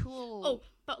really cool. Oh,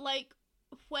 but, like,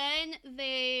 when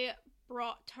they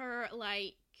brought her,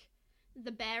 like,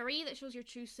 the berry that shows your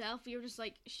true self, you're just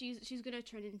like, she's gonna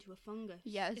turn into a fungus.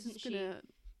 Yeah, this is gonna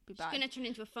be bad. She's gonna turn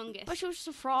into a fungus. But she was just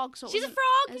a frog, so she's a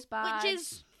frog, bad. which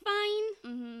is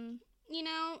fine. Mm-hmm. You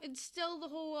know, it's still the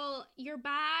whole, you're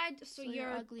bad, so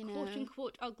you're ugly now.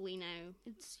 quote-unquote ugly now.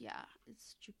 It's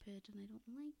stupid, and I don't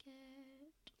like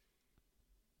it.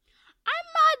 I'm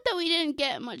mad that we didn't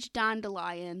get much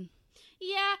Dandelion.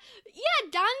 Yeah,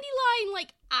 Dandelion,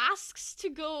 like, asks to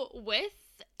go with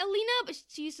Alina, but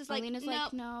she's just like, Alina's nope.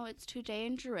 like, no, it's too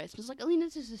dangerous. It's like, Alina,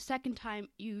 this is the second time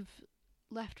you've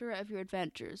left her out of your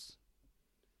adventures.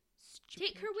 Stupid.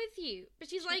 Take her with you. But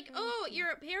she's like, oh,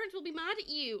 your parents will be mad at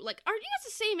you. Like, aren't you guys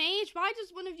the same age? Why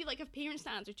does one of you, like, have parents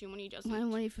to answer to and one of you doesn't?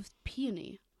 I'm late with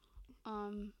Peony.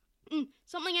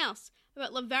 Something else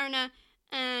about Laverna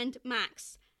and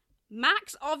Max.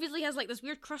 Max obviously has, like, this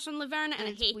weird crush on Laverna, and I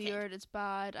hate it. It's weird, it's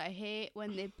bad. I hate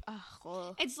when they...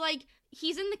 It's like,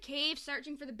 he's in the cave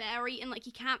searching for the berry, and, like,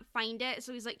 he can't find it,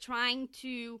 so he's, like, trying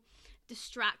to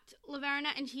distract Laverna,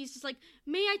 and he's just like,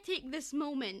 may I take this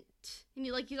moment? And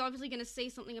he's obviously going to say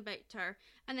something about her,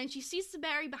 and then she sees the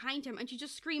berry behind him, and she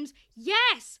just screams,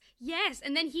 yes, yes,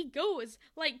 and then he goes,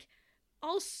 like,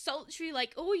 all sultry,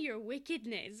 like, oh, your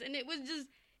wickedness, and it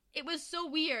was so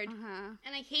weird, and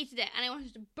I hated it, and I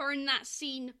wanted to burn that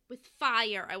scene with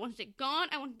fire. I wanted it gone,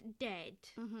 I wanted it dead.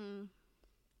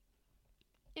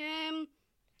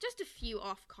 Just a few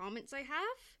off comments I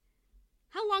have.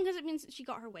 How long has it been since she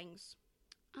got her wings?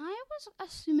 I was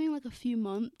assuming, like, a few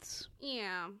months.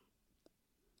 Yeah.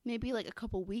 Maybe, like, a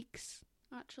couple weeks,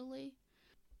 actually.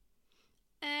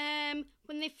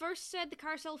 When they first said the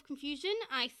Carousel of Confusion,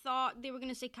 I thought they were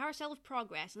going to say Carousel of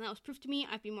Progress, and that was proof to me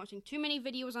I've been watching too many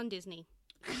videos on Disney.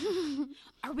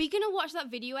 Are we going to watch that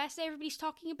video essay everybody's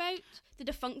talking about? The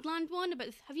Defunctland one?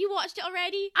 Have you watched it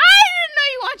already? I didn't know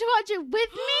you wanted to watch it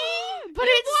with me! But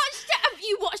Have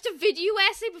you watched a video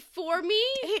essay before me?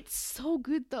 It's so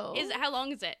good, though. How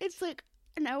long is it? It's like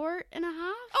an hour and a half.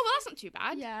 Oh, well, that's not too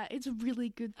bad. Yeah, it's really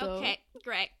good, though. Okay,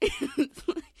 great.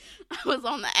 I was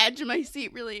on the edge of my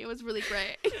seat, really. It was really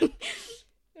great.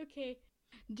 Okay.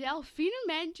 Delphina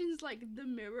mentions, like, the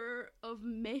mirror of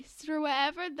mist or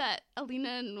whatever that Alina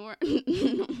and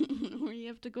Nori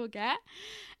have to go get.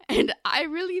 And I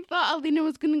really thought Alina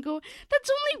was going to go, that's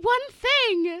only one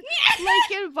thing!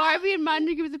 Like in Barbie and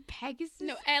Mandy with the Pegasus.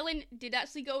 No, Ellen did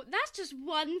actually go, that's just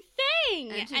one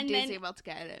thing! And she did say about to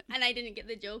get it. And I didn't get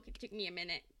the joke, it took me a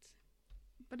minute.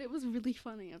 But it was really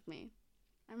funny of me.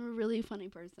 I'm a really funny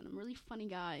person. I'm a really funny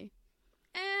guy.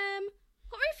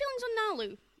 What were your feelings on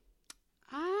Nalu?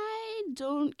 I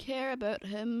don't care about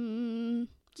him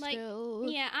still.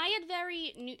 Yeah, I had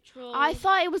very neutral I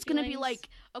thought it was going to be feelings. like,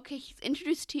 okay, he's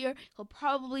introduced here, he'll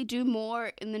probably do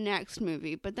more in the next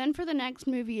movie. But then for the next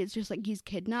movie, it's just like he's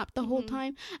kidnapped the whole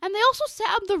time. And they also set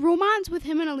up the romance with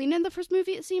him and Alina in the first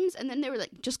movie, it seems. And then they were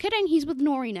like, just kidding, he's with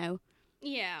Nori now.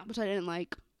 Yeah. Which I didn't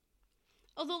like.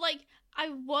 Although, like, I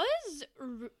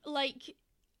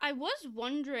was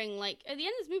wondering, like, at the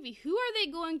end of this movie, who are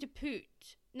they going to put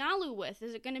Nalu with?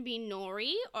 Is it going to be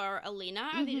Nori or Alina?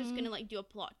 Are they just going to, like, do a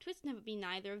plot twist and have it be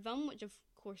neither of them? Which, of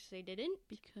course, they didn't.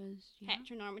 Because,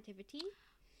 heteronormativity.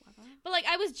 But, like,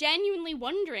 I was genuinely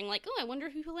wondering, like, oh, I wonder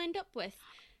who he'll end up with.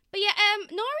 But, yeah,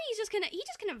 Nori, he just kind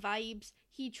of vibes.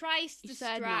 He tries to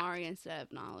distract. You said Nori instead of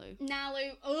Nalu.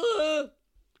 Nalu, ugh!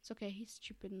 It's okay, he's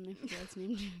stupid and I forget his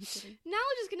name.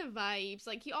 Nalu just kind of vibes.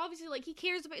 Like, he obviously, like, he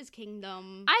cares about his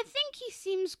kingdom. I think he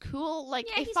seems cool. Like,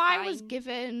 Yeah, if he's I fine. was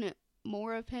given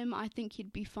more of him, I think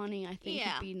he'd be funny. I think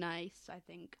Yeah. he'd be nice. I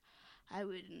think I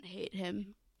wouldn't hate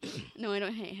him. No, I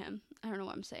don't hate him. I don't know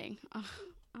what I'm saying. Ugh,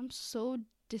 I'm so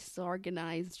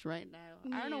disorganized right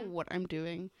now. I don't know what I'm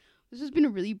doing. This has been a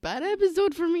really bad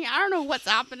episode for me. I don't know what's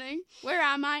happening. Where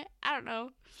am I? I don't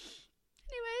know.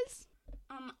 Anyways,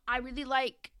 I really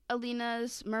like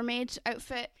Alina's mermaid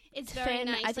outfit. It's very Finn,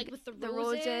 nice, I think like, with the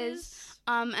roses.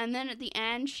 And then at the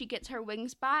end, she gets her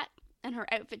wings back, and her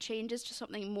outfit changes to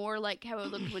something more like how it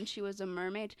looked when she was a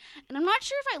mermaid. And I'm not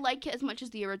sure if I like it as much as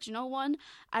the original one.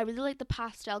 I really like the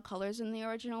pastel colors in the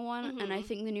original one, and I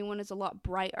think the new one is a lot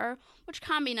brighter, which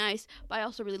can be nice, but I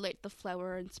also really liked the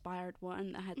flower-inspired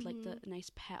one that had, like, the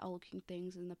nice petal-looking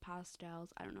things and the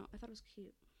pastels. I don't know. I thought it was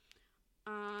cute.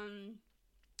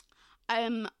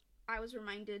 I was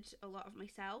reminded a lot of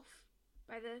myself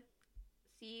by the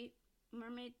sea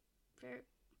mermaid fair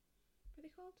What are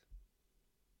they called?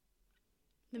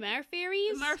 The Mer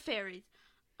Fairies? The Mer Fairies.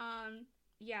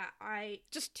 Yeah,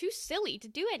 Just too silly to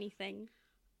do anything.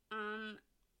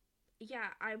 Yeah,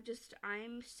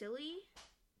 I'm silly.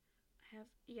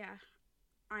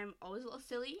 I'm always a little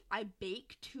silly. I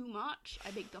bake too much.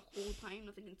 I bake the whole time.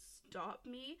 Nothing can stop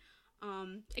me.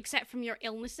 Except from your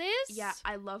illnesses? Yeah,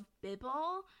 I love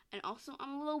Bibble, and also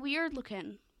I'm a little weird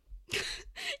looking. You're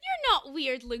not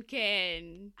weird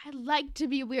looking. I like to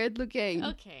be weird looking.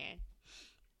 Okay.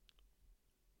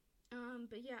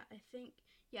 But yeah, I think,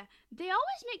 they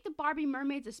always make the Barbie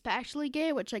mermaids especially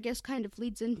gay, which I guess kind of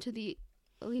leads into the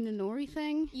Alina Nori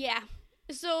thing. Yeah.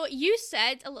 So you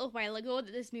said a little while ago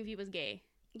that this movie was gay.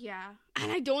 Yeah.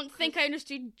 And I don't think I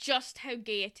understood just how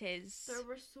gay it is. There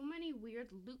were so many weird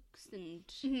looks and...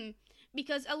 Mm-hmm.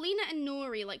 Because Alina and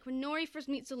Nori, like, when Nori first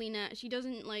meets Alina, she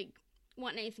doesn't, like,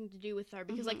 want anything to do with her.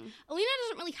 Because, like, Alina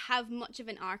doesn't really have much of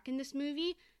an arc in this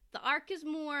movie. The arc is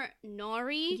more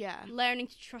Nori learning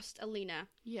to trust Alina.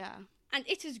 Yeah. And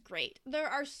it is great. There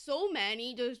are so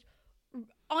many, there's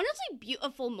honestly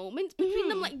beautiful moments between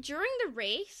them. Like, during the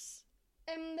race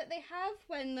that they have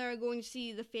when they're going to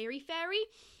see the fairy.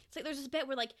 It's like there's this bit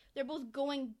where, like, they both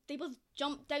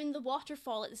jump down the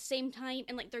waterfall at the same time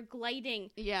and, like, they're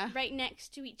gliding right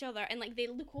next to each other. And, like, they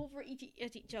look over at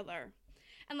each other.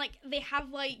 And, like, they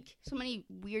have, like... so many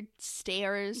weird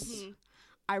stares. Mm-hmm.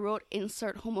 I wrote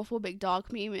insert homophobic dog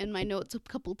meme in my notes a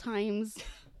couple times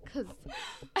because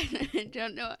I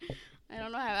don't know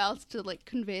how else to, like,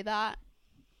 convey that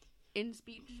in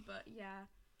speech, but yeah.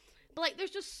 But, like,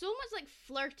 there's just so much, like,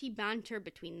 flirty banter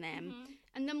between them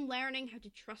and them learning how to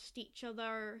trust each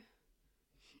other.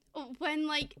 When,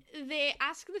 like, they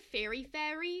ask the fairy,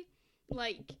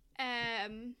 like,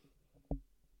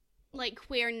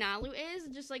 where Nalu is,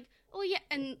 just like, oh yeah,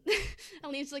 and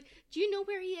Alina's like, do you know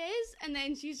where he is? And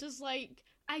then she's just like,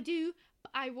 I do,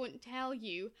 but I won't tell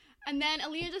you. And then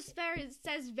Alina just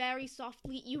says very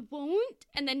softly, you won't?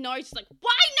 And then Nori's just like,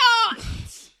 why not?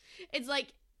 It's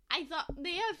like, I thought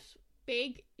they have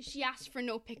big, she asked for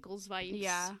no pickles vibes.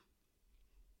 Yeah.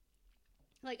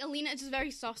 Like, Alina is just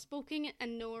very soft-spoken,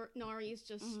 and Nori is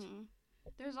just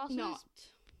There's also not.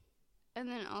 And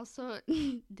then also,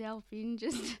 Delphine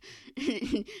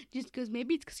just goes,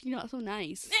 maybe it's because you're not so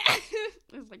nice.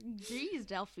 It's like, geez,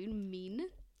 Delphine, mean.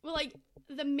 Well, like,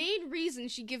 the main reason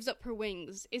she gives up her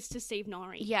wings is to save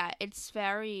Nori. Yeah, it's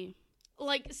very...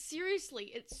 like,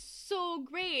 seriously, it's so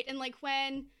great. And, like,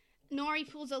 when Nori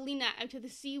pulls Alina out of the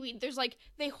seaweed, there's, like,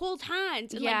 they hold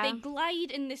hands and, like, they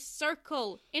glide in this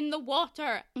circle in the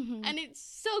water. And it's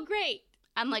so great.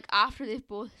 And, like, after they've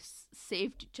both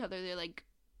saved each other, they're, like...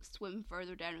 swim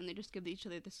further down and they just give each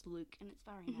other this look, and it's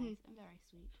very nice and very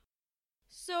sweet.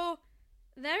 So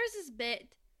there's this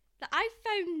bit that I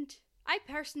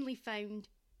personally found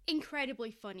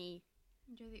incredibly funny.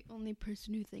 You're the only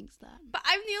person who thinks that. But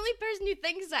I'm the only person who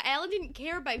thinks that. Ellen didn't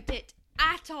care about it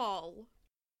at all.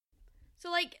 So,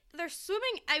 like, they're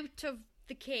swimming out of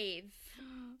the cave.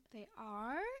 They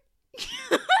are?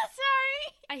 Sorry.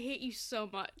 I hate you so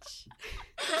much.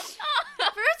 First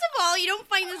of all, you don't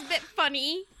find this bit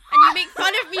funny, and you make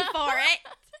fun of me for it.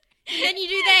 And then you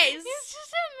do this. It's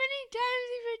just how many times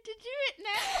you've had to do it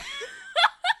now.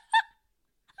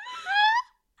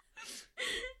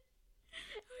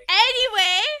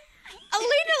 Anyway,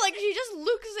 Alina, like, she just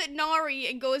looks at Nori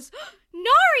and goes,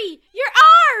 Nori, your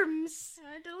arms!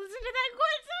 I had to listen to that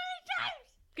quite so many times.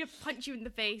 I'm gonna punch you in the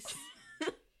face.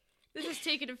 This has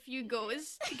taken a few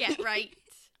goes to get right.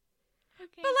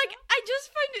 Okay, but, like, I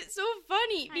just find it so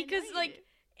funny because, like,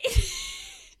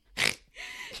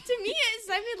 to me it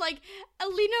sounded like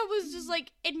Alina was just,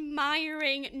 like,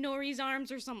 admiring Nori's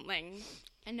arms or something.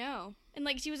 I know. And,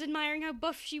 like, she was admiring how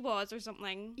buff she was or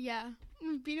something. Yeah.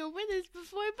 We've been over this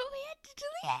before, but we had to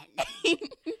delete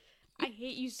it. I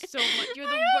hate you so much. You're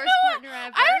the worst partner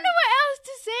ever. I don't know what else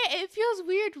to say. It feels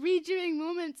weird redoing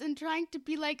moments and trying to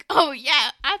be like, oh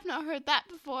yeah, I've not heard that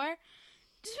before.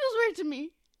 It just feels weird to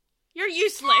me. You're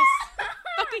useless.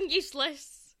 Fucking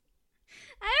useless.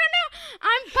 I don't know.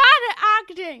 I'm bad at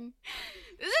acting.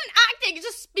 This isn't acting, it's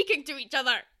just speaking to each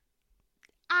other.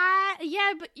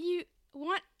 Yeah, but you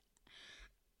want...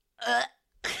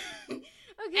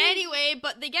 Okay. Anyway,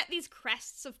 but they get these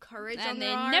crests of courage on their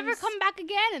arms. And they never come back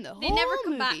again in the whole movie. They never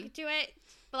come back to it.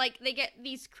 But, like, they get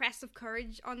these crests of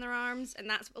courage on their arms, and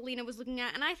that's what Alina was looking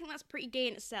at. And I think that's pretty gay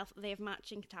in itself that they have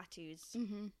matching tattoos.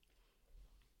 Mm-hmm.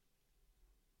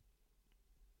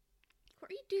 What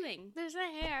are you doing? There's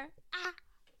a hair. Ah.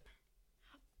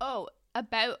 Oh,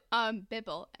 about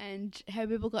Bibble and how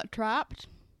Bibble got trapped.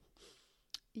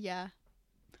 Yeah.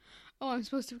 Oh, I'm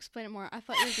supposed to explain it more. I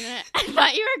thought you were gonna. I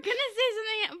thought you were gonna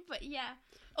say something, but yeah.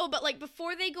 Oh, but like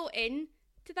before they go in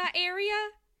to that area,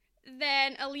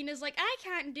 then Alina's like, I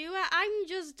can't do it. I'm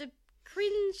just a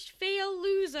cringe fail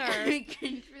loser.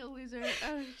 Cringe fail loser.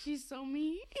 Oh, she's so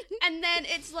mean. And then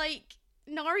it's like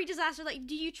Nari just asks her like,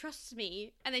 do you trust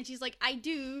me? And then she's like, I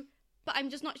do, but I'm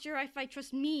just not sure if I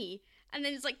trust me. And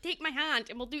then it's like, take my hand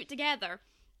and we'll do it together.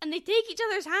 And they take each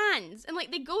other's hands and like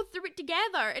they go through it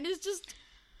together, and it's just.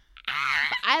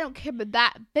 I don't care about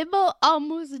that. Bibble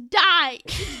almost died.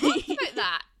 What about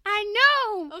that? I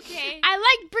know. Okay. I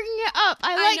like bringing it up.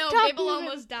 I like know talking Bibble about-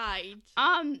 almost died.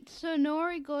 So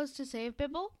Nori goes to save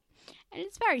Bibble, and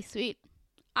it's very sweet.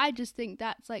 I just think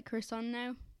that's like her son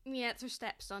now. Yeah, it's her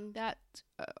stepson. That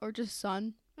or just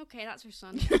son. Okay, that's her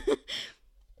son.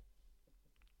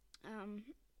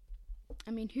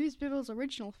 I mean, who's Bibble's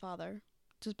original father?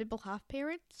 Does Bibble have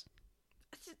parents?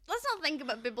 Let's not think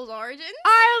about Bibble's origins.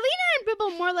 Are Alina and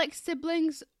Bibble more like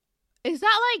siblings? Is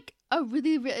that like a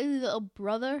really, really little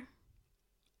brother?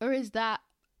 Or is that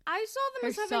I saw them her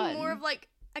as having son? more of like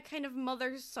a kind of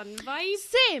mother-son vibe.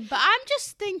 Same, but I'm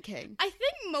just thinking. I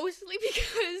think mostly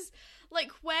because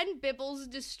like when Bibble's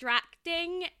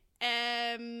distracting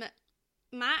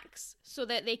Max so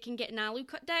that they can get Nalu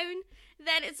cut down,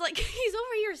 then it's like he's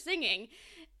over here singing,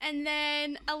 and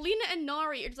then Alina and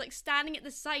Nori are just like standing at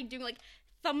the side doing like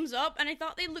thumbs up, and I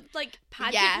thought they looked like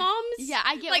pageant moms. Yeah,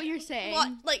 I get like, what you're saying.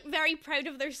 Like very proud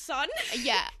of their son.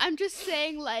 Yeah, I'm just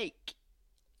saying like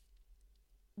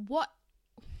what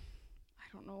I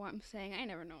don't know what I'm saying. I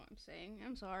never know what I'm saying.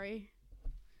 I'm sorry.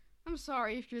 I'm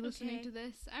sorry if you're listening Okay. to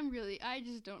this. I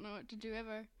just don't know what to do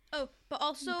ever. Oh, but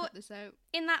also Cut this out.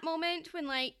 in that moment when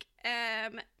like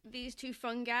these two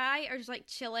fungi are just like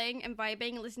chilling and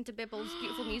vibing and listening to Bibble's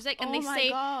beautiful music, and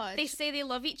God. they say they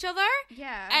love each other,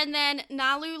 Yeah. and then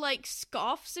Nalu like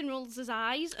scoffs and rolls his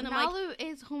eyes, and I'm like, Nalu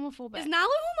is homophobic. is Nalu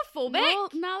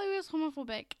homophobic? Nalu is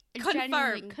homophobic. Confirmed.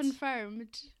 Genuinely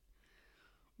confirmed.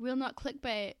 Will not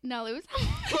clickbait. Nalu is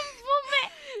homophobic.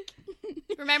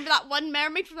 Remember that one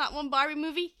mermaid from that one Barbie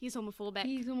movie? He's homophobic.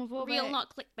 He's homophobic. Real,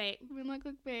 not clickbait. Real, not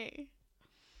clickbait.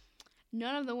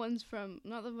 None of the ones from,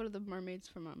 not one of the mermaids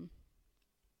from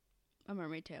A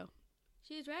Mermaid Tale.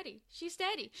 She's ready. She's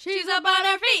steady. She's up on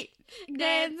her feet,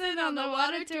 dancing on the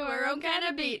water to her own kind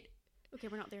of beat. Okay,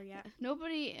 we're not there yet.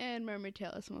 Nobody in Mermaid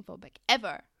Tale is homophobic.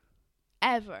 Ever.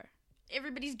 Ever.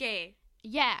 Everybody's gay.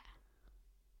 Yeah.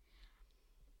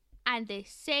 And they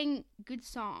sing good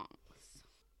songs.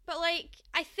 But like,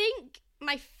 I think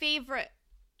my favorite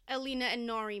Alina and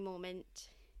Nori moment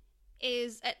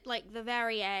is at like the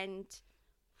very end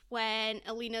when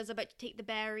Alina's about to take the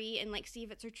berry and like see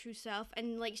if it's her true self,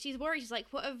 and like she's worried. She's like,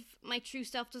 what if my true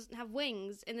self doesn't have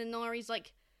wings? And then Nori's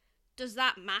like, does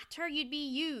that matter? You'd be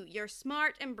you. You're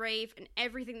smart and brave and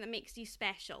everything that makes you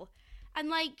special. And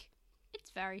like,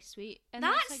 It's very sweet. And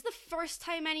that's like, the first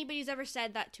time anybody's ever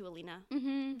said that to Alina.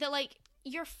 mm-hmm. That like,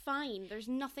 you're fine. There's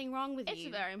nothing wrong with It's you.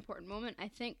 a very important moment, I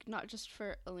think, not just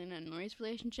for Alina and Nori's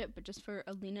relationship, but just for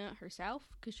Alina herself,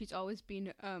 because she's always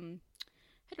been, how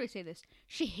do I say this?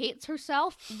 She hates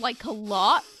herself, like, a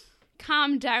lot.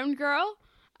 Calm down, girl.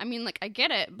 I mean, like, I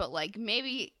get it, but, like,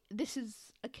 maybe this is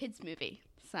a kid's movie,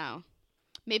 so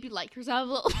maybe like yourself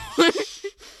a little more.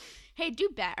 Hey, do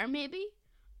better, maybe.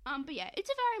 But yeah, it's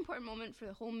a very important moment for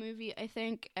the whole movie, I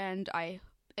think, and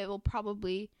it will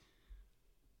probably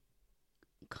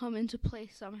come into play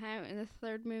somehow in the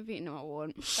third movie. No, it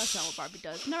won't. That's not what Barbie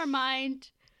does. Never mind.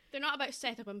 They're not about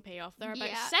setup and payoff. They're about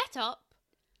Yeah. setup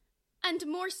and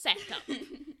more setup.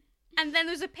 And then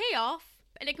there's a payoff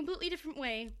in a completely different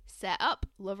way. Set up.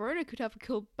 Laverna could have a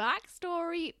cool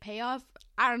backstory. Payoff.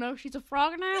 I don't know. She's a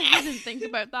frog now. We didn't think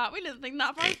about that. We didn't think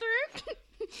that far through.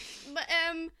 But,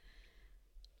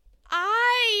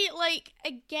 I, like,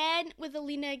 again, with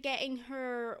Alina getting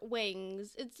her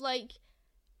wings, it's like,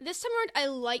 this time around, I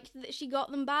liked that she got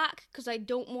them back, because I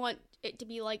don't want it to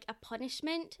be, like, a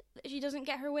punishment that she doesn't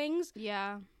get her wings.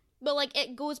 Yeah. But, like,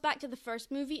 it goes back to the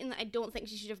first movie, and that I don't think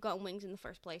she should have gotten wings in the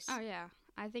first place. Oh, yeah.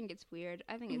 I think it's weird.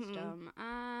 I think it's dumb.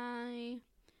 I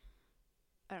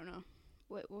don't know.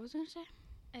 Wait, what was I going to say?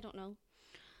 I don't know.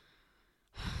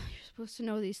 You're supposed to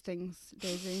know these things,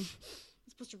 Daisy. I'm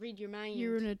supposed to read your mind.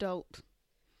 You're an adult.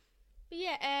 But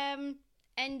yeah,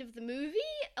 end of the movie,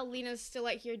 Alina's still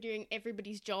out here doing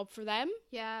everybody's job for them.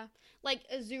 Yeah. Like,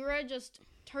 Azura just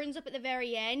turns up at the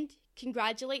very end,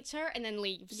 congratulates her, and then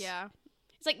leaves. Yeah.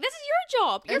 It's like, this is your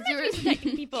job. You're meant to be Azura's-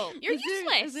 protecting people. You're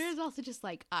useless. Azura's also just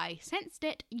like, I sensed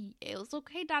it. It was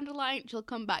okay, Dandelion. She'll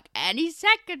come back any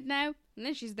second now. And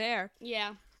then she's there.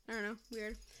 Yeah. I don't know.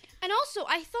 Weird. And also,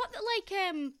 I thought that,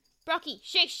 like, Brocky,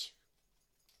 shush.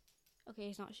 Okay,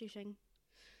 he's not shushing.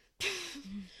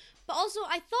 But also,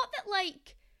 I thought that,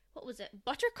 like, what was it?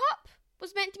 Buttercup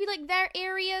was meant to be, like, their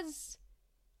area's,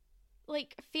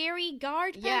 like, fairy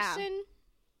guard person.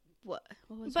 What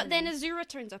was But her then name? Azura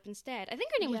turns up instead. I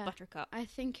think her name was Yeah. Buttercup. I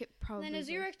think it probably Then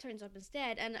Azura turns up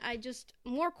instead, and I just...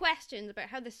 More questions about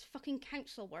how this fucking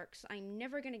council works I'm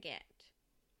never gonna get.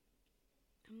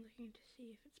 I'm looking to see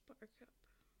if it's Buttercup.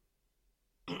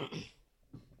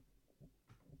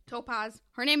 Topaz.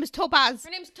 Her name is Topaz. Her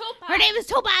name's Topaz! Her name is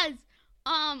Topaz!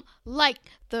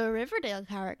 Like the Riverdale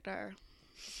character.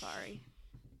 Sorry.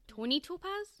 Tony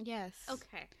Topaz? Yes.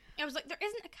 Okay. I was like, there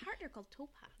isn't a character called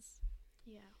Topaz.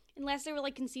 Yeah. Unless they were,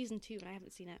 like, in season 2, and I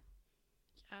haven't seen it.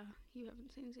 Yeah. You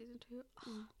haven't seen season 2?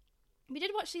 We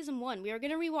did watch season 1. We were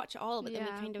gonna rewatch it all, but then we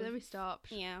kind of... then we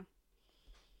stopped. Yeah.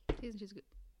 Season 2's good.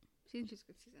 Season 2's a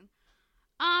good season.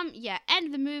 Yeah. End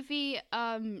of the movie.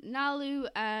 Nalu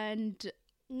and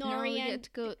Nori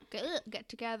get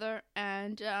together,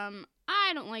 and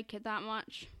I don't like it that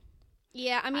much.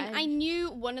 Yeah, I mean, I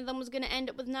knew one of them was gonna end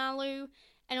up with Nalu,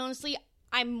 and honestly,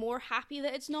 I'm more happy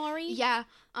that it's Nori. Yeah.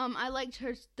 I liked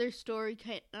their story.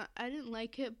 I didn't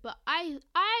like it, but I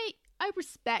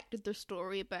respected their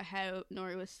story about how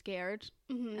Nori was scared.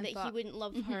 That he wouldn't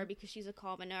love her because she's a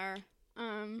commoner.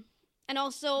 And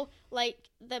also, like,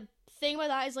 the thing about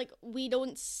that is, like, we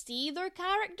don't see their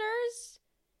characters.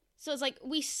 So it's like,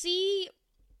 we see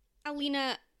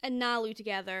Alina and Nalu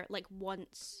together, like,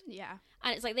 once. Yeah.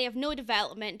 And it's like, they have no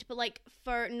development. But, like,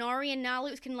 for Nori and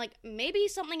Nalu, it's kind of like, maybe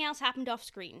something else happened off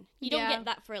screen. You don't get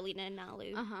that for Alina and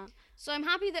Nalu. So I'm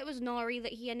happy that it was Nori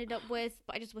that he ended up with,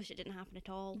 but I just wish it didn't happen at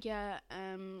all. Yeah,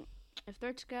 if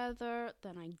they're together,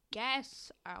 then I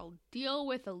guess I'll deal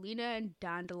with Alina and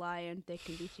Dandelion. They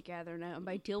can be together now. And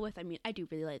by deal with, I mean, I do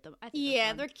really like them. I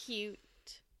think they're cute.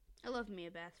 I love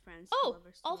Mia best friends. Oh,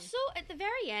 also, at the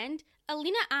very end,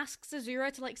 Alina asks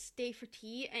Azura to, like, stay for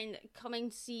tea and come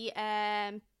and see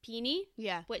Peony.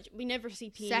 Yeah. Which we never see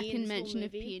Peony. Second mention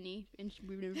of Peony. And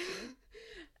we've never seen it.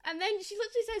 And then she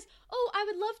literally says, oh, I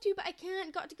would love to, but I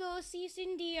can't. Got to go. See you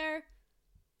soon, dear.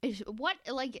 And she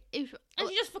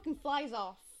just fucking flies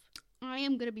off. I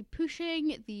am going to be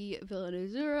pushing the Villain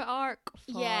Azura arc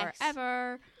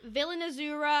forever. Villain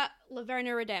Azura,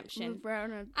 Laverna Redemption.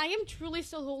 I am truly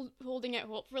still holding out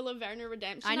hope for Laverna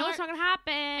Redemption. I know it's not going to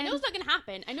happen. I know it's not going to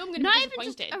happen. I know I'm going to be not disappointed.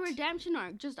 Not even just a redemption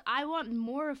arc. Just, I want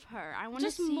more of her. I want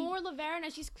to see more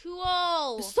Laverna. She's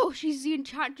cool. So she's the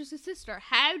Enchantress's sister.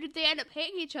 How did they end up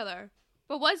hating each other?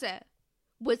 What was it?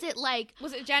 Was it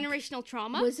generational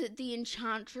trauma? Was it the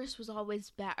Enchantress was always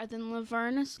better than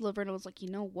Laverna? So Laverna was like, you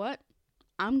know what?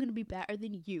 I'm going to be better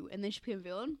than you. And then she became a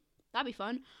villain. That'd be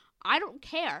fun. I don't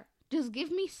care. Just give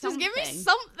me something. Just give me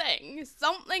something.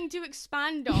 Something to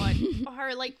expand on.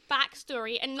 Her, like,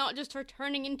 backstory and not just her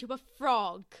turning into a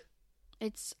frog.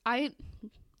 Like I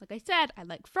said, I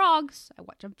like frogs. I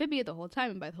watch Amphibia the whole time.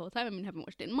 And by the whole time, I mean, I haven't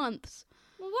watched it in months.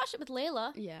 We watched it with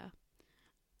Layla. Yeah.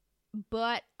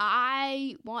 But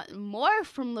I want more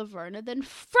from Laverna than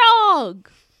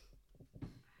frog.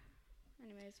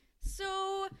 Anyways.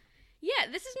 So...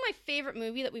 yeah, this is my favorite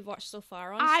movie that we've watched so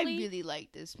far, honestly. I really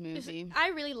like this movie. I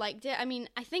really liked it. I mean,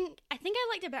 I think I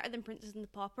liked it better than Princess and the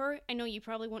Pauper. I know you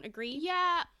probably won't agree.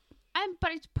 Yeah,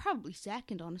 but it's probably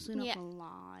second, honestly, not gonna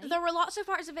lie. There were lots of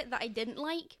parts of it that I didn't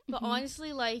like, but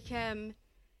honestly, like,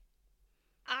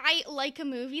 I like a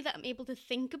movie that I'm able to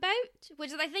think about,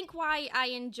 which is, I think, why I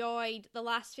enjoyed the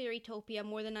last Fairytopia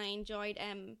more than I enjoyed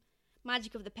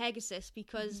Magic of the Pegasus,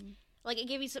 because... like, it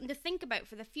gave you something to think about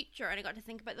for the future, and I got to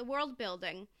think about the world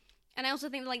building. And I also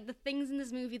think, like, the things in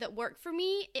this movie that work for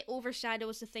me, it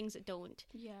overshadows the things that don't.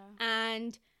 Yeah.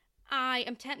 And I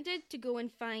am tempted to go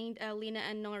and find a Lena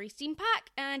and Nori scene pack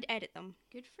and edit them.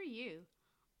 Good for you.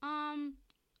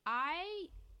 I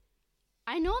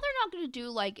know they're not going to do,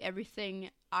 like,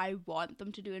 everything I want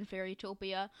them to do in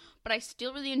Fairytopia, but I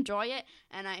still really enjoy it,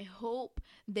 and I hope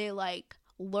they, like,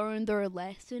 learn their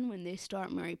lesson when they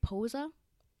start Mariposa.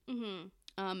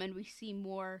 And we see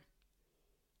more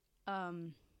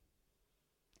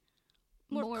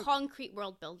concrete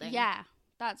world building. Yeah,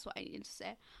 that's what I needed to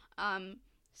say.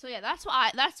 So yeah,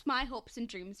 that's my hopes and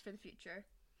dreams for the future.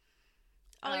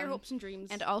 All your hopes and dreams.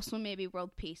 And also maybe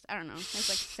world peace. I don't know. It's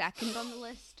like second on the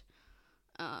list.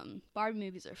 Barbie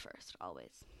movies are first,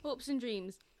 always. Hopes and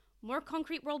dreams. More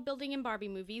concrete world building in Barbie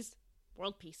movies.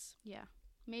 World peace. Yeah.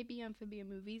 Maybe Amphibia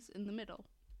movies in the middle.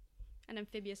 An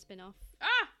Amphibia spin-off.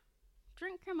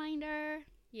 Drink reminder.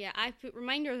 Yeah, I put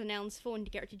reminders on Ellen's phone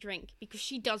to get her to drink because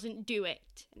she doesn't do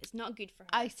it. And it's not good for her.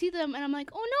 I see them and I'm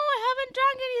like, oh no, I haven't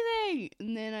drank anything.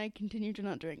 And then I continue to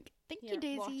not drink. Thank you,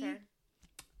 Daisy. Water.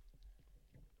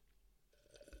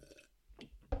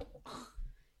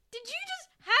 Did you just...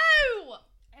 How?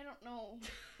 I don't know.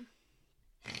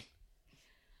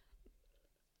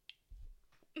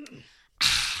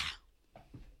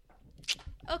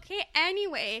 Okay,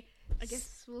 anyway. I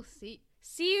guess we'll see.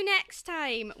 See you next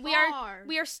time. We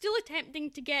are still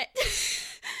attempting to get...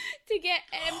 Is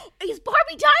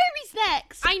Barbie Diaries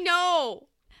next? I know.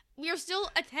 We are still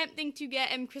attempting to get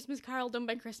Christmas Carol done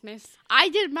by Christmas. I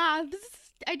did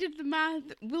the math.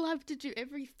 We'll have to do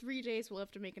every 3 days. We'll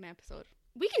have to make an episode.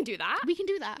 We can do that. We can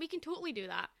do that. We can totally do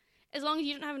that. As long as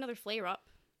you don't have another flare up.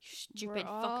 Stupid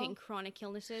fucking chronic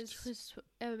illnesses.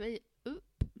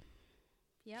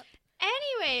 Yep.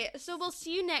 Anyway, so we'll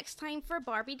see you next time for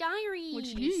Barbie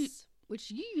Diaries.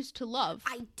 Which you used to love.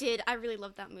 I did. I really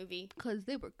loved that movie. Because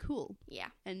they were cool. Yeah.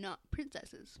 And not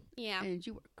princesses. Yeah. And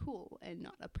you were cool and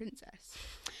not a princess.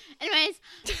 Anyways,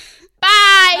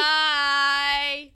 bye! Bye!